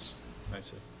accounts. I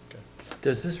see, okay.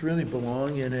 Does this really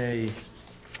belong in a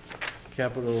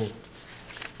capital,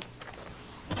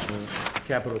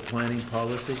 capital planning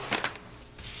policy?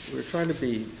 We're trying to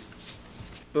be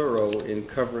thorough in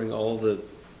covering all the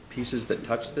pieces that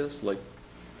touch this, like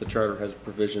the charter has a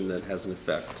provision that has an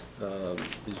effect.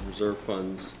 These reserve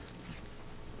funds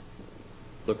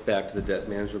look back to the debt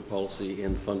management policy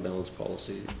and the fund balance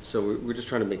policy. So we're just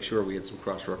trying to make sure we had some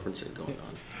cross-referencing going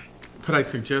on. Could I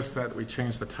suggest that we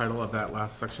change the title of that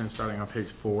last section, starting on page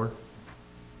 4?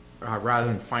 Rather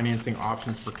than financing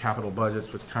options for capital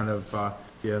budgets, which kind of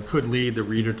could lead the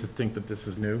reader to think that this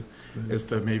is new, is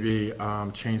to maybe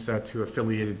change that to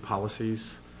affiliated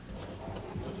policies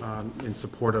in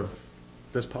support of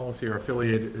this policy, or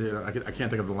affiliated, I can't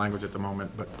think of the language at the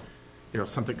moment, but,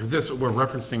 something, because this, we're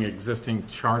referencing existing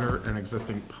charter and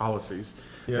existing policies.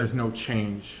 Yeah. There's no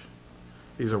change.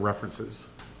 These are references.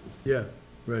 Yeah,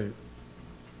 right.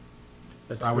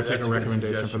 So I would take That's a good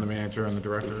recommendation suggestion. from the manager and the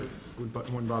director.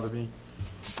 Wouldn't bother me.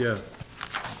 Yeah,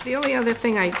 The only other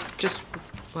thing I just,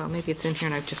 well, maybe it's in here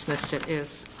and I've just missed it,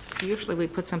 is usually we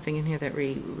put something in here that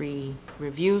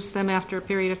reviews them after a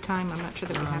period of time. I'm not sure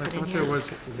that we I have it in thought there here. was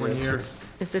 1 year,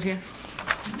 Is it here?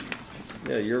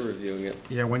 Yeah, you're reviewing it.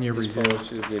 yeah, 1 year This review.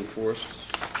 policy will be enforced.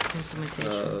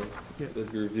 Implementation. It'll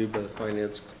be reviewed by the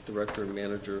finance director and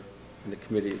manager and the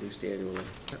committee at least annually.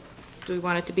 Do we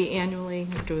want it to be annually,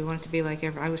 or do we want it to be like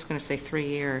every, I was gonna say 3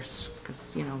 years,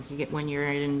 because, you get 1 year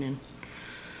in and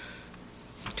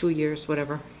 2 years,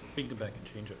 whatever. We can go back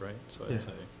and change it, right? So Yeah. I'd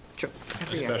say, Sure.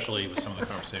 Every year. especially with some of the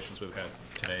conversations we've had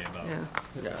today about. Yeah.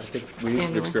 Yeah, I think we need some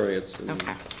Annually. experience and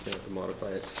Okay. to modify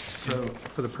it. So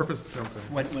for the purpose,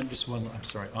 okay. Just one, I'm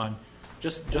sorry, on,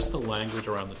 just the language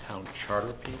around the town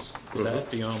charter piece, is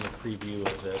that beyond the preview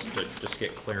of this, to just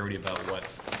get clarity about what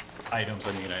items,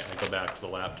 I mean, I go back to the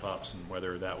laptops and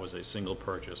whether that was a single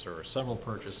purchase or several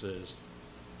purchases,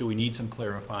 do we need some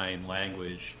clarifying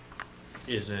language?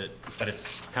 Is it that it's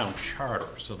town charter,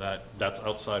 so that's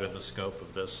outside of the scope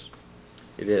of this?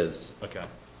 It is, Okay,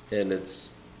 and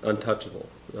it's untouchable.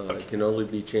 It can only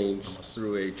be changed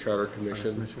through a charter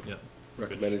commission, yeah.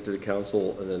 recommended to the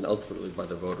council, and then ultimately by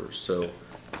the voters. So Okay.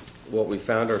 what we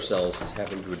found ourselves is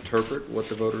having to interpret what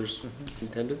the voters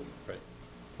intended, Right.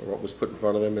 or what was put in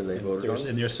front of them and they voted There's, on.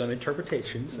 and there's some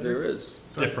interpretations that There are is.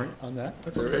 different on that.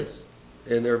 That's There okay. is.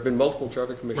 And there have been multiple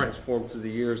charter commissions Right. formed through the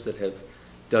years that have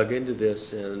dug into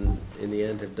this and in the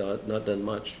end have not done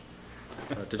much.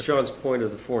 To Sean's point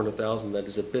of the 400,000, that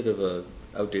is a bit of a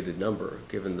outdated number,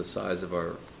 given the size of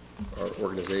our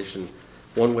organization.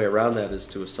 One way around that is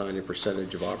to assign a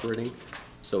percentage of operating,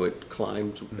 so it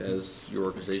climbs as your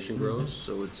organization grows,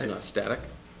 so it's not static.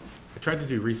 I tried to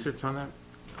do research on that.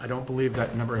 I don't believe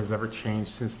that number has ever changed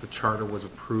since the charter was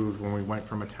approved when we went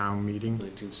from a town meeting,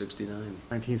 1969.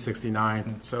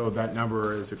 1969. So that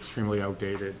number is extremely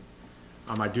outdated.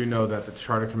 I do know that the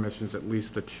charter commissions, at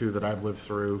least the two that I've lived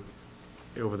through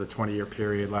over the 20-year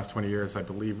period, last 20 years, I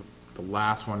believe the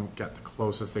last one got the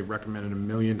closest. They recommended $1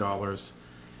 million,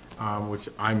 which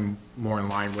I'm more in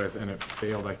line with, and it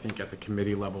failed, I think, at the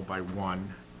committee level by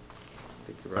one. I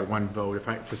think you're By right. one vote.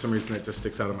 For some reason, it just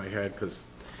sticks out of my head, because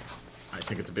I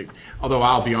think it's a big, although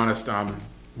I'll be honest,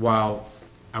 while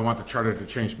I want the charter to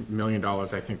change $1 million, I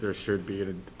think there should be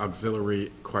an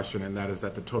auxiliary question, and that is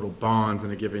that the total bonds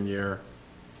in a given year,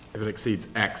 if it exceeds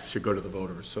X, should go to the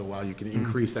voters. So while you can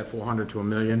increase that 400 to $1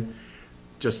 million,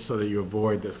 just so that you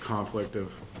avoid this conflict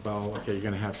of, well, okay, you're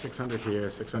gonna have 600 here,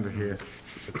 600 here,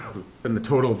 then the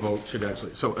total vote should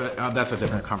actually, so that's a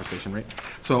different conversation, right?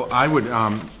 So I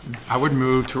would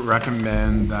move to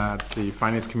recommend that the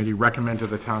Finance Committee recommend to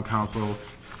the Town Council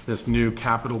this new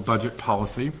capital budget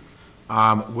policy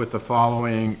with the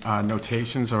following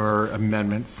notations or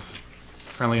amendments,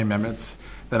 friendly amendments,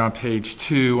 that on page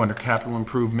 2, under capital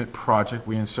improvement project,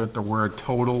 we insert the word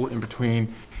total in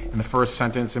between, in the first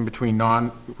sentence, in between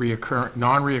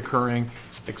non-reoccurring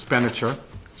expenditure,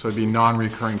 so it'd be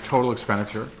non-recurring total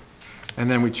expenditure.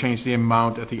 And then we change the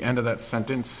amount at the end of that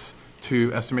sentence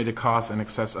to estimated costs in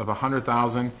excess of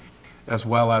 $100,000, as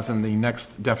well as in the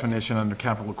next definition under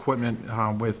capital equipment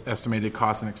with estimated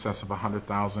costs in excess of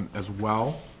 $100,000 as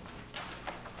well.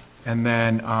 And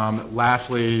then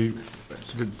lastly,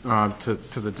 to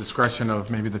the discretion of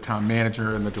maybe the town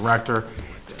manager and the director,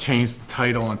 to change the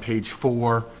title on page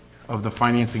 4 of the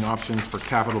financing options for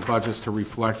capital budgets to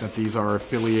reflect that these are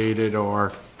affiliated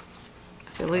or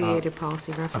Affiliated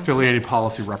policy reference. affiliated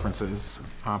policy references,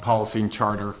 policy and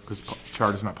charter, because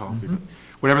charter's not policy, but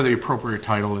whatever the appropriate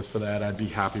title is for that, I'd be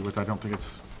happy with. I don't think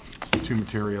it's too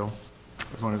material,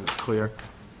 as long as it's clear.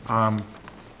 And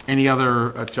Any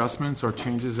other adjustments or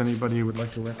changes anybody would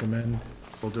like to recommend?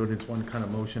 We'll do it as one kind of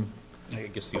motion. I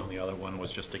guess the only other one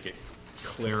was just to get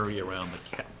clarity around the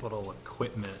capital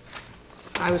equipment.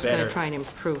 I was going to Better. try and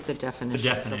improve the The definitions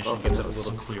of definition both gets of it a those.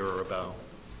 little clearer about,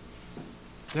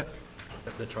 Yep.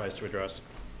 that tries to address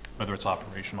whether it's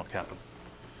operational capital.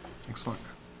 Excellent.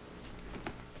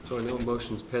 So I know a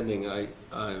motion's pending.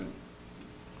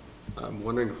 I'm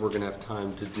wondering if we're going to have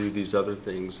time to do these other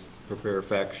things, prepare a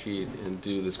fact sheet and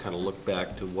do this kind of look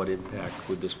back to what impact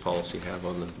would this policy have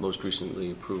on the most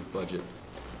recently approved budget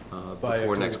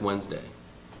before next Wednesday.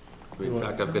 I mean, in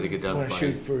fact, I've got to get done Want to by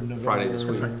shoot for November? Friday this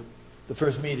week. The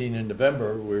first meeting in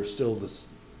November, we're still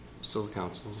Still the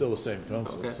council. the same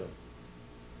council, Okay. so.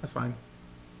 That's fine.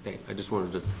 Okay, I just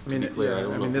wanted to I mean, be clear. I yeah,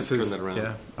 don't I know mean, if this we turn is, that around.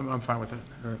 yeah, I'm fine with that.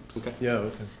 All right. Okay. Yeah,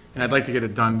 okay. And I'd like to get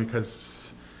it done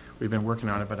because we've been working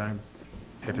on it, but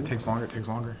if it takes longer, it takes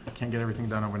longer. I can't get everything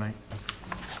done overnight.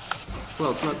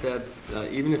 Well, it's not bad,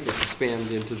 even if it's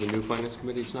expanded into the new finance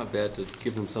committee, it's not bad to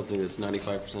give them something that's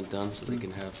 95% done so they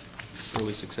can have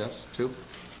early success too.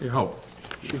 You hope.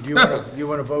 Did you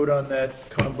want to vote on that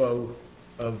combo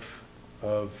of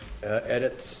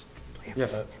edits?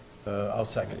 Yes. I'll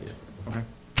second it. Okay.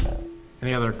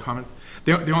 Any other comments?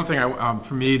 The only thing,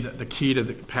 for me, the key to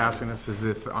passing this is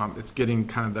if it's getting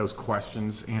kind of those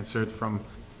questions answered from,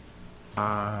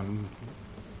 that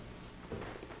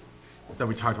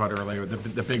we talked about earlier.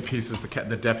 The big piece is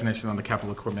the definition on the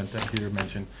capital equipment that Peter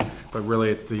mentioned. But really,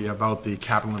 it's about the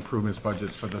capital improvements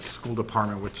budgets for the school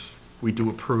department, which we do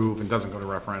approve and doesn't go to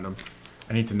referendum.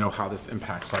 I need to know how this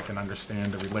impacts so I can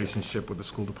understand the relationship with the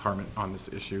school department on this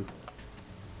issue.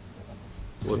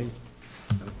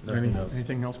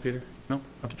 Anything else, Peter? No?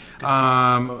 Okay.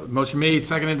 Motion made,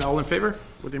 seconded, all in favor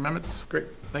with the amendments? Great.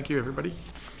 Thank you, everybody.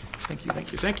 Thank you,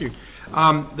 thank you, thank you.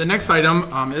 The next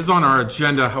item is on our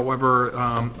agenda. However,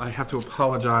 I have to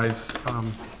apologize.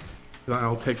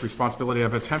 I'll take responsibility.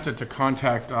 I've attempted to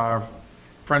contact our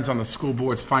friends on the school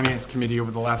board's finance committee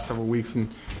over the last several weeks,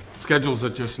 and schedules are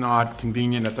just not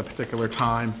convenient at the particular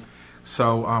time.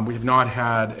 So we have not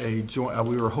had a joint,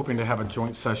 we were hoping to have a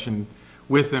joint session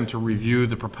with them to review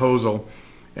the proposal.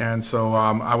 And so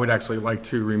I would actually like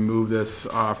to remove this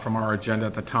from our agenda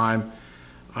at the time.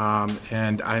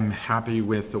 And I'm happy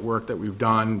with the work that we've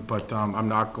done, but I'm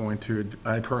not going to,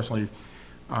 I personally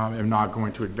am not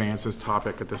going to advance this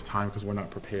topic at this time because we're not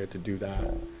prepared to do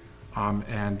that.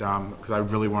 Because I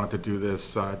really wanted to do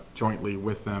this jointly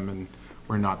with them, and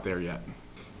we're not there yet.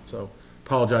 So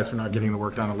apologize for not getting the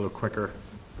work done a little quicker.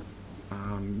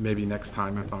 Maybe next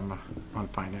time if I'm on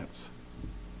finance.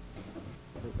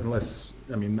 Unless,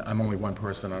 I mean, I'm only one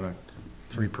person on a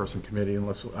three-person committee,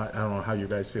 unless, I don't know how you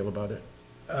guys feel about it.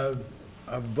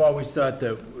 I've always thought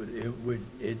that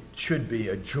it should be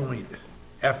a joint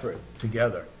effort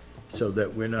together, so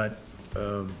that we're not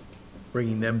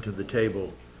bringing them to the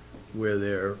table where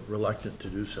they're reluctant to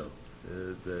do so.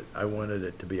 That I wanted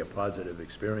it to be a positive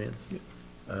experience.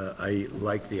 I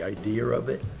like the idea of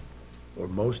it, or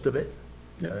most of it.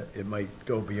 Yeah. It might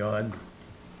go beyond,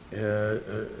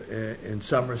 in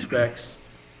some respects,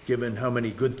 given how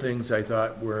many good things I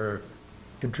thought were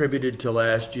contributed to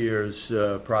last year's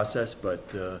process, but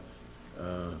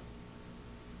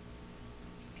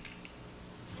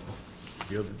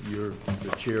you're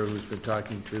the chair who's been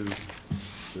talking to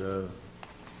the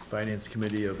finance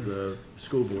committee of the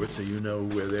school board, so you know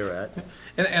where they're at.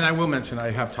 And I will mention, I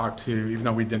have talked to, even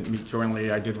though we didn't meet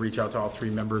jointly, I did reach out to all three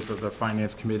members of the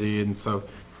finance committee, and so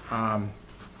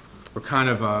we're kind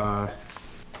of,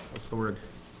 what's the word?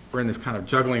 We're in this kind of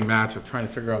juggling match of trying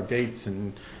to figure out dates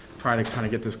and trying to kind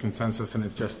of get this consensus, and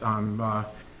it's just, I'm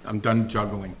done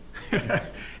juggling.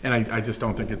 And I just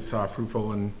don't think it's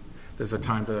fruitful, and there's a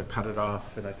time to cut it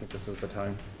off, and I think this is the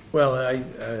time. Well,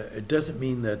 it doesn't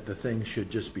mean that the thing should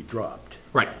just be dropped.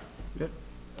 Right. Yeah.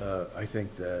 I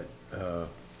think that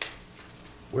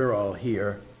we're all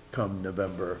here come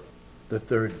November, the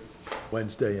third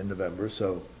Wednesday in November,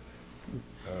 so.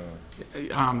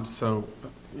 So,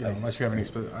 you know, unless you have any,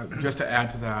 just to add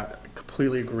to that, I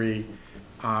completely agree.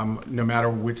 No matter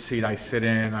which seat I sit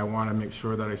in, I want to make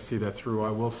sure that I see that through.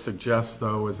 I will suggest,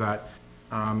 though, is that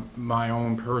my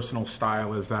own personal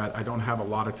style is that I don't have a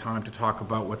lot of time to talk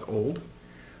about what's old.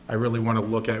 I really want to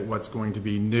look at what's going to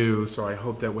be new, so I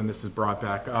hope that when this is brought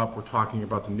back up, we're talking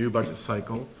about the new budget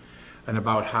cycle and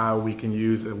about how we can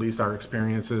use at least our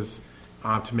experiences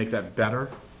to make that better.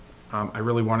 I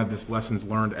really wanted this lessons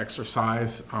learned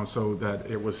exercise so that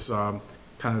it was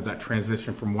kind of that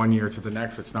transition from one year to the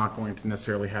next. It's not going to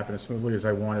necessarily happen as smoothly as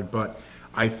I wanted, but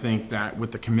I think that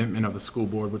with the commitment of the school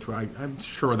board, which I'm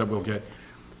sure that we'll get,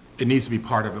 it needs to be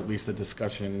part of at least the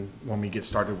discussion when we get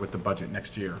started with the budget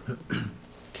next year.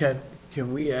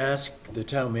 Can we ask the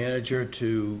town manager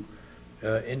to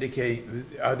indicate,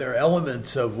 are there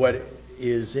elements of what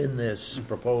is in this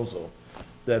proposal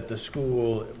that the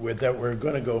school, that we're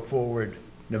going to go forward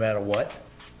no matter what?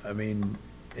 I mean,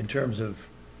 in terms of,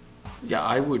 Yeah,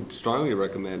 I would strongly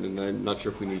recommend, and I'm not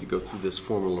sure if we need to go through this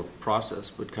formal process,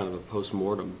 but kind of a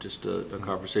post-mortem, just a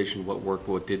conversation, what worked,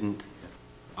 what didn't.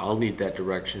 I'll need that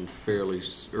direction fairly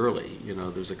early. You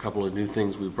know, there's a couple of new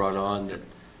things we brought on that,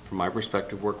 from my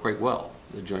perspective, work quite well.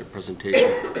 The joint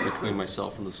presentation between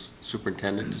myself and the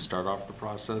superintendent to start off the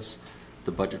process.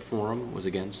 The budget forum was,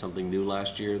 again, something new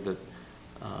last year that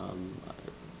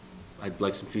I'd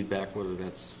like some feedback whether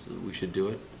we should do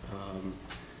it.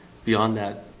 Beyond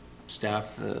that,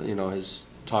 staff, has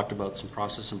talked about some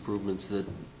process improvements that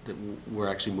we're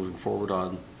actually moving forward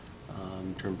on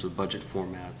in terms of budget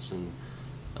formats and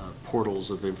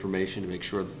portals of information to make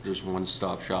sure that there's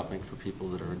one-stop shopping for people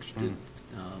that are interested.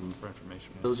 For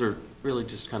information. Those are really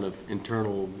just kind of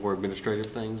internal, more administrative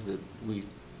things that we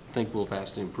think will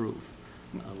vastly improve.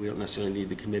 We don't necessarily need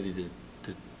the committee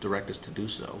to direct us to do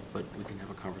so, but we can have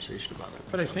a conversation about it.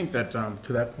 But I think that,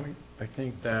 to that point, I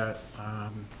think that,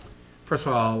 first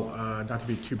of all, not to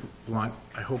be too blunt,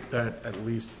 I hope that at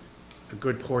least a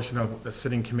good portion of the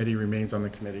sitting committee remains on the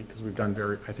committee, because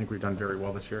I think we've done very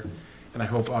well this year. And I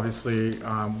hope, obviously,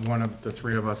 one of the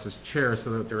three of us is chair, so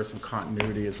that there is some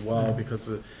continuity as well, because,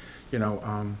 it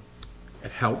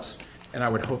helps. And I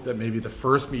would hope that maybe the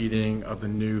first meeting of the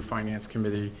new finance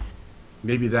committee,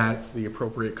 maybe that's the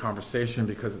appropriate conversation,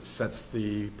 because it sets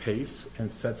the pace and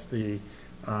sets the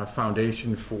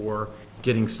foundation for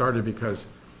getting started. Because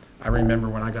I remember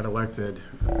when I got elected,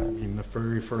 in the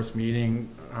very first meeting,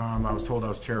 I was told I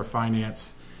was chair of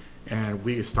finance, and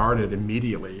we started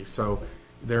immediately. So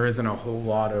there isn't a whole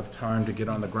lot of time to get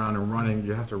on the ground and running.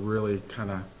 You have to really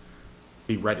kind of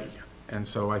be ready. And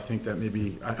so I think that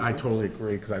maybe, I totally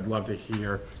agree, because I'd love to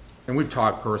hear, and we've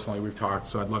talked personally,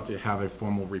 so I'd love to have a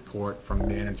formal report from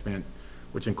management,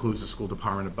 which includes the school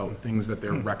department, about things that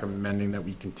they're recommending that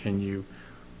we continue.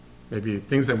 Maybe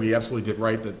things that we absolutely did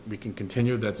right that we can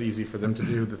continue, that's easy for them to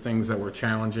do, the things that were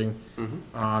challenging,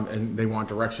 and they want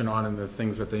direction on, and the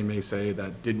things that they may say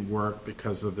that didn't work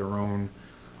because of their own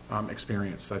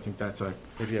experience. I think that's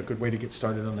maybe a good way to get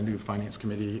started on the new finance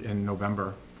committee in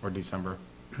November or December.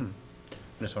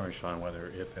 I just wonder, Sean,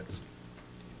 whether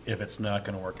if it's not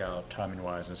going to work out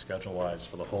timing-wise and schedule-wise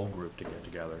for the whole group to get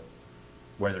together,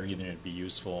 whether even it'd be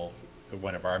useful at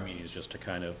one of our meetings just to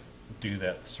kind of do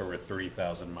that sort of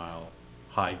 30,000-mile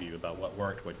high view about what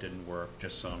worked, what didn't work,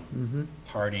 just some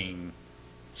parting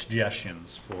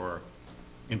suggestions for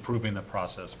improving the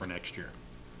process for next year.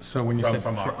 So when you say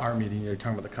From for our meeting, you're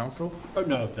talking about the council? Oh,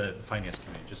 no, the finance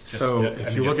committee, just. So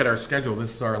if you look at our schedule,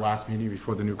 this is our last meeting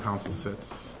before the new council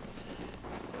sits.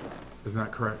 Isn't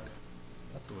that correct?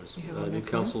 New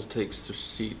council takes their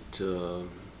seat November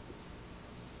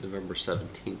 17th,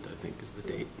 I think, is the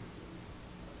date.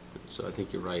 So I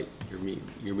think you're right. Your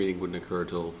meeting wouldn't occur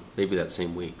till maybe that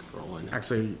same week, for all I know.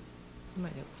 Actually,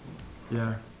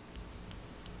 yeah.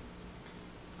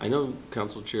 I know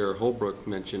Council Chair Holbrook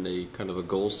mentioned a kind of a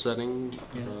goal-setting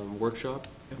workshop.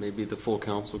 Maybe the full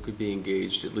council could be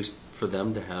engaged, at least for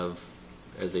them to have,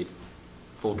 as a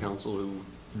full council who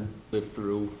lived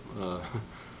through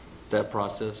that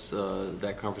process,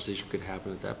 that conversation could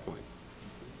happen at that point.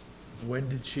 when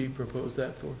did she propose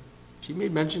that for? She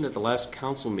made mention at the last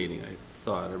council meeting, I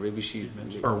thought, or maybe she.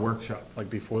 For a workshop, like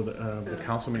before the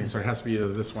council meeting, so it has to be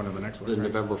either this one or the next one, The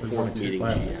right? November There's only 4th two meeting,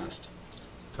 left. she asked.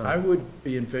 So- I would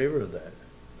be in favor of that.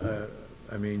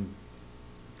 I mean,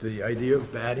 the idea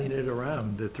of batting it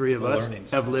around, the three of The us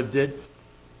learnings. have lived it.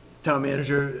 Town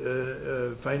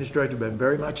manager, finance director, been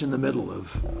very much in the middle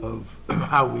of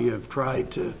how we have tried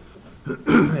to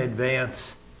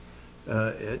advance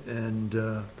it,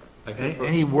 and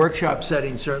any workshop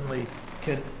setting certainly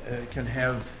can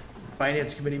have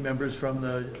finance committee members from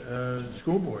the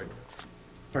school board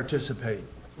participate.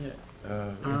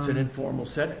 It's an informal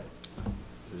setting.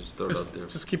 Just throw it out there.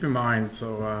 Just keep in mind,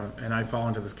 so, and I fall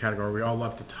into this category, we all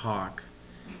love to talk,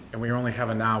 and we only have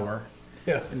an hour,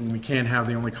 Yeah. and we can't have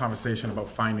the only conversation about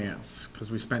finance, because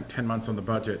we spent 10 months on the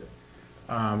budget.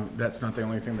 That's not the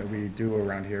only thing that we do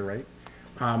around here, right?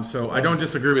 So I don't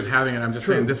disagree with having it, I'm just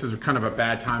saying this is kind of a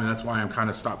bad time, and that's why I'm kind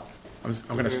of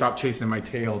I'm gonna stop chasing my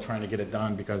tail trying to get it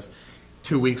done, because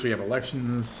 2 weeks we have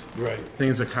elections. Right.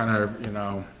 Things are kind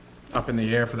of, up in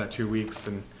the air for that 2 weeks,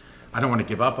 and I don't want to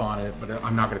give up on it, but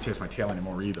I'm not going to chase my tail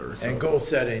anymore either. So. And goal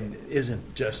setting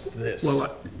isn't just this.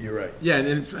 Well, you're right. Yeah, and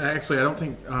it's actually, I don't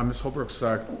think, Ms. Holbrook's,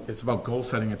 it's about goal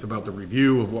setting, it's about the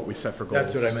review of what we set for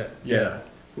goals. That's what I meant. Yeah.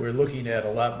 We're looking at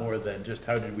a lot more than just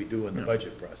how did we do in the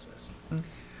budget process.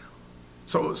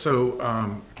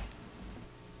 So,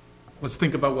 let's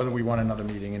think about whether we want another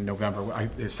meeting in November.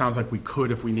 It sounds like we could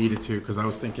if we needed to, because I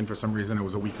was thinking for some reason it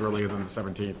was a week earlier than the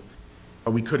 17th.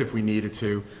 But we could if we needed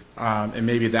to, and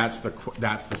maybe that's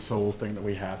the sole thing that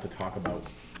we have to talk about.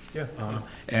 Yeah.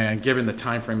 And given the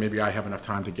time frame, maybe I have enough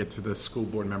time to get to the school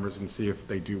board members and see if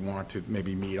they do want to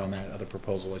maybe meet on that other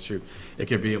proposal issue. It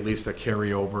could be at least a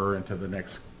carryover into the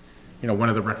next, one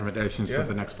of the recommendations to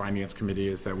the next finance committee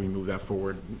is that we move that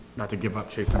forward, not to give up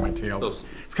chasing my tail.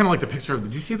 It's kind of like the picture,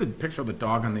 did you see the picture of the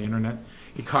dog on the internet?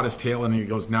 He caught his tail and he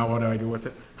goes, now what do I do with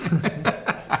it?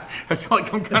 I feel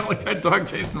like I'm kind of like that dog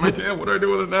chasing my tail. What do I do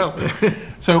with it now?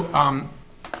 So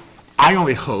I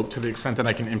only hope, to the extent that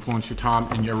I can influence you,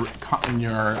 Tom, in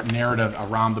your narrative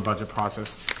around the budget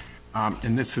process,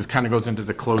 and this kind of goes into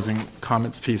the closing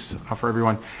comments piece for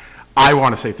everyone. I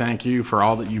want to say thank you for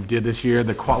all that you did this year.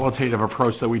 The qualitative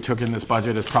approach that we took in this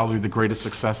budget is probably the greatest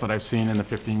success that I've seen in the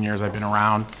 15 years I've been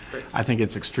around. I think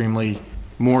it's extremely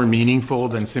more meaningful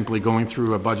than simply going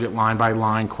through a budget line by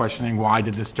line, questioning why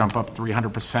did this jump up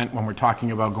 300% when we're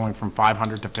talking about going from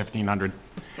 $500 to $1,500,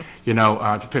 to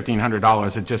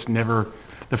 $1,500. It just never,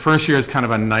 the first year is kind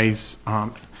of a nice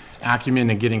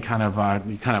acumen and getting kind of,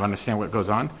 you kind of understand what goes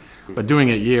on, but doing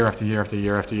it year after year after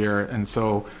year after year. And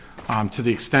so to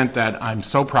the extent that I'm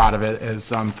so proud of it is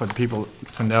for the people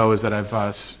to know is that I've,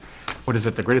 what is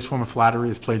it, the greatest form of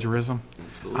flattery is plagiarism.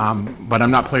 But I'm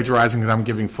not plagiarizing because I'm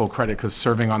giving full credit, because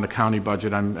serving on the county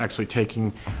budget, I'm actually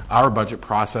taking our budget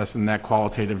process and that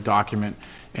qualitative document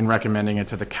and recommending it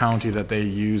to the county that they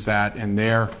use that in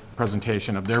their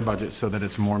presentation of their budget so that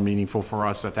it's more meaningful for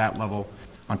us at that level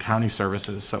on county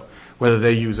services. So whether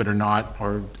they use it or not,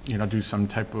 or do some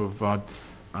type of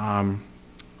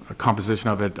composition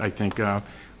of it, I think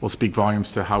will speak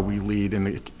volumes to how we lead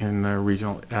in the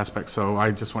regional aspect. So I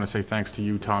just want to say thanks to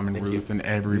you, Tom, and Ruth, and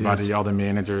everybody, all the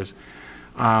managers.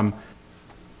 My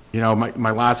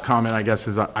last comment, I guess,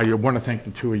 is I want to thank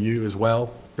the two of you as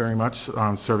well very much,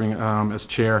 serving as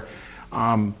chair.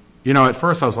 At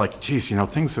first I was like, geez,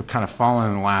 things have kind of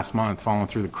fallen in the last month, fallen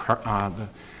through the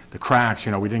cracks.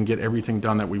 We didn't get everything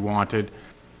done that we wanted.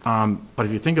 But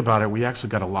if you think about it, we actually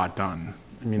got a lot done.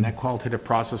 I mean, that qualitative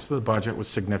process of the budget was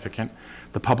significant.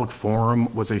 The public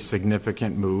forum was a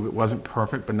significant move. It wasn't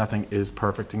perfect, but nothing is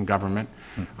perfect in government.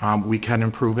 We can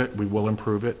improve it. We will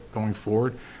improve it going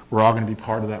forward. We're all going to be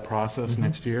part of that process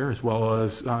next year, as well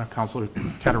as Councilor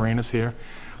Caterina's here.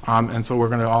 And so we're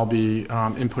going to all be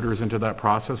inputters into that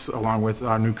process, along with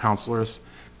new councilors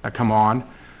that come on.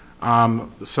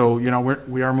 So,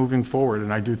 we are moving forward,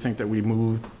 and I do think that we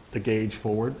moved the gauge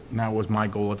forward, and that was my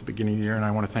goal at the beginning of the year, and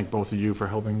I want to thank both of you for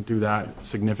helping do that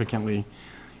significantly.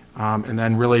 And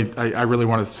then really, I really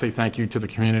want to say thank you to the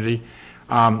community.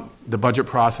 The budget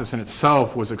process in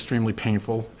itself was extremely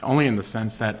painful, only in the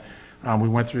sense that we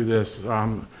went through this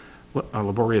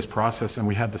laborious process, and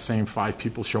we had the same 5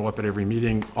 people show up at every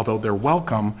meeting. Although they're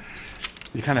welcome,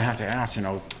 you kind of have to ask,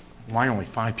 why only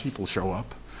 5 people show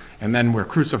up? And then we're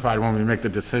crucified when we make the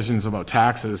decisions about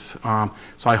taxes.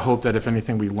 So I hope that if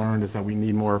anything we learned is that we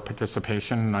need more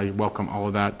participation, and I welcome all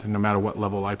of that, no matter what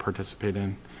level I participate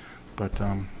in. But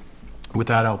with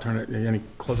that, I'll turn it, any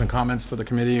closing comments for the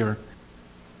committee, or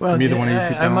either one of you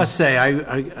two? I must say,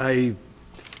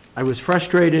 I was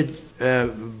frustrated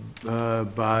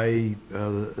by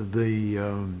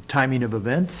the timing of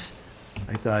events.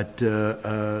 I thought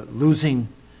losing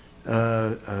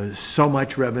so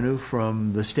much revenue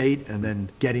from the state and then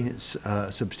getting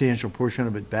a substantial portion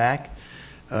of it back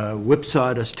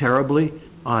whipsawed us terribly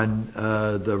on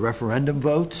the referendum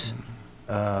votes.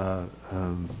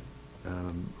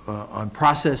 On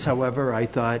process, however, I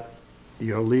thought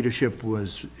your leadership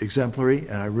was exemplary,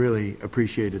 and I really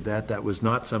appreciated that. That was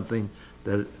not something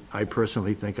that I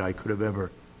personally think I could have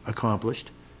ever accomplished,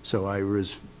 so I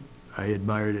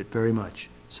admired it very much.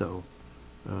 So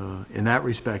in that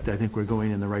respect, I think we're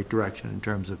going in the right direction in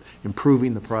terms of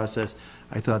improving the process.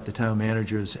 I thought the town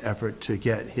manager's effort to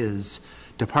get his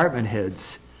department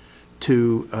heads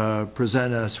to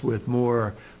present us with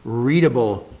more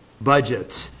readable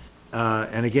budgets.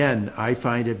 And again, I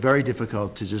find it very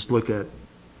difficult to just look at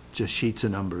just sheets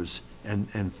of numbers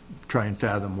and try and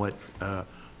fathom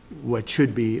what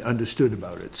should be understood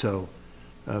about it. So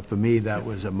for me, that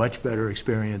was a much better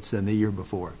experience than the year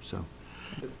before. So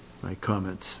my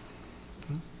comments.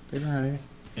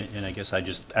 And I guess I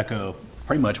just echo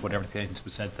pretty much what everything's been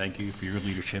said. Thank you for your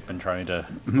leadership in trying to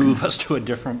move us to a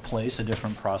different place, a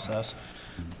different process.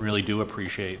 Really do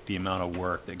appreciate the amount of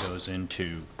work that goes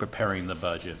into preparing the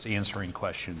budgets, answering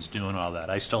questions, doing all that.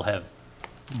 I still have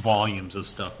volumes of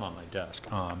stuff on my desk.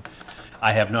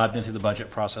 I have not been through the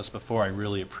budget process before. I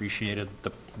really appreciated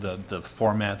the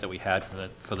format that we had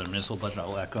for the municipal budget.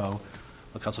 I'll echo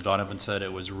what Council Donovan said.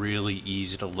 It was really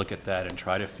easy to look at that and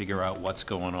try to figure out what's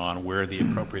going on, where the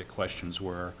appropriate questions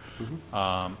were.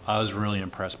 I was really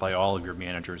impressed by all of your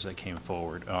managers that came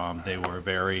forward. They were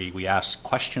we asked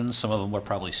questions. Some of them were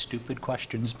probably stupid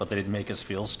questions, but they didn't make us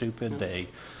feel stupid.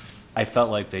 I felt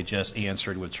like they just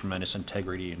answered with tremendous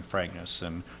integrity and frankness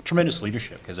and tremendous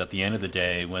leadership, because at the end of the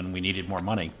day, when we needed more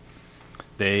money,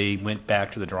 they went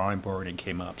back to the drawing board and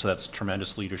came up. So that's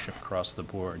tremendous leadership across the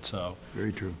board. So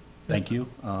Very true. thank you.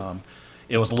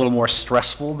 It was a little more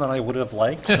stressful than I would have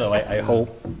liked, so I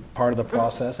hope part of the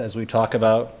process, as we talk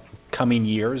about coming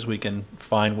years, we can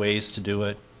find ways to do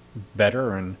it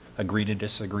better and agree to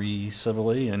disagree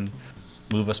civilly and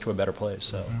move us to a better place.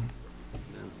 So.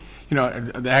 You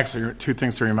know, actually, two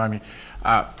things to remind me.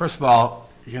 First of all,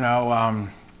 you know,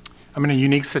 I'm in a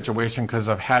unique situation because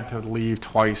I've had to leave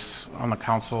twice on the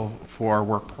council for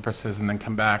work purposes and then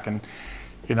come back. And,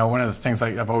 you know, one of the things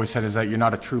I've always said is that you're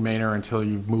not a true Mainer until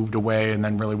you've moved away and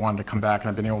then really wanted to come back. And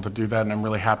I've been able to do that, and I'm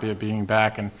really happy at being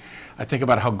back. And I think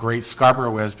about how great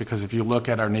Scarborough is, because if you look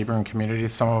at our neighboring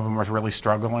communities, some of them are really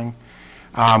struggling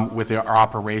with their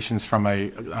operations from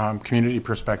a community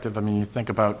perspective. I mean, you think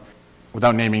about,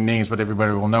 without naming names, but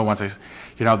everybody will know once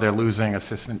they're losing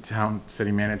assistant town city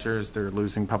managers, they're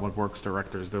losing public works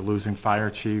directors, they're losing fire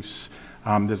chiefs.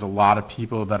 There's a lot of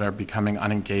people that are becoming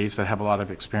unengaged that have a lot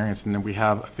of experience, and then we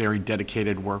have a very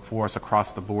dedicated workforce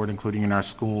across the board, including in our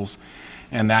schools,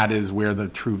 and that is where the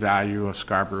true value of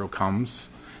Scarborough comes,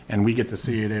 and we get to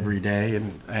see it every day,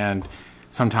 and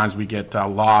sometimes we get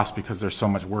lost because there's so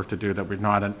much work to do that we're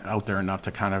not out there enough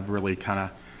to kind of really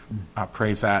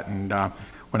praise that. And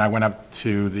when I went up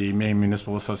to the Maine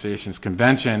Municipal Association's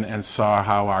convention and saw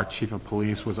how our chief of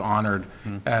police was honored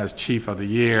as chief of the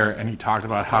year, and he talked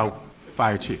about how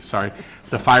Chief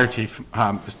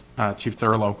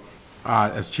Thurlow,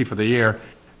 as chief of the year,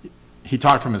 he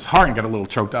talked from his heart and got a little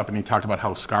choked up, and he talked about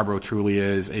how Scarborough truly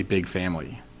is a big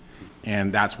family.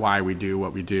 And that's why we do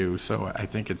what we do. So I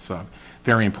think it's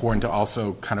very important to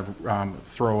also kind of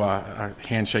throw a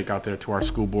handshake out there to our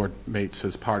school board mates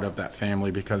as part of that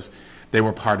family, because they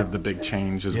were part of the big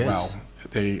change as well.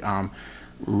 They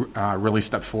really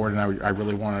stepped forward, and I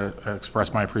really want to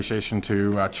express my appreciation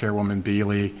to Chairwoman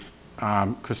Beely,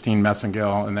 Christine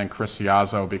Messengill, and then Chris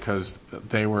Ciazzo, because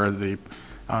they were the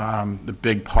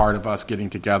big part of us getting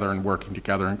together and working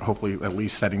together, and hopefully at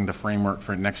least setting the framework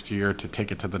for next year to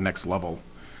take it to the next level.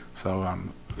 So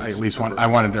I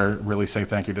wanted to really say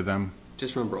thank you to them.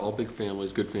 Just remember, all big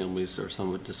families, good families, are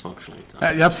somewhat dysfunctional at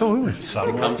times. Absolutely.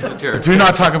 It comes to the territory. Do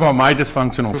not talk about my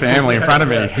dysfunctional family in front of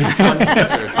me.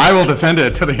 I will defend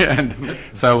it to the end.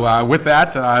 So with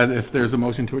that, if there's a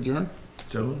motion to adjourn,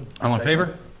 So, all in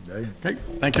favor? Aye. Okay,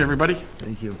 thank you, everybody.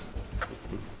 Thank you.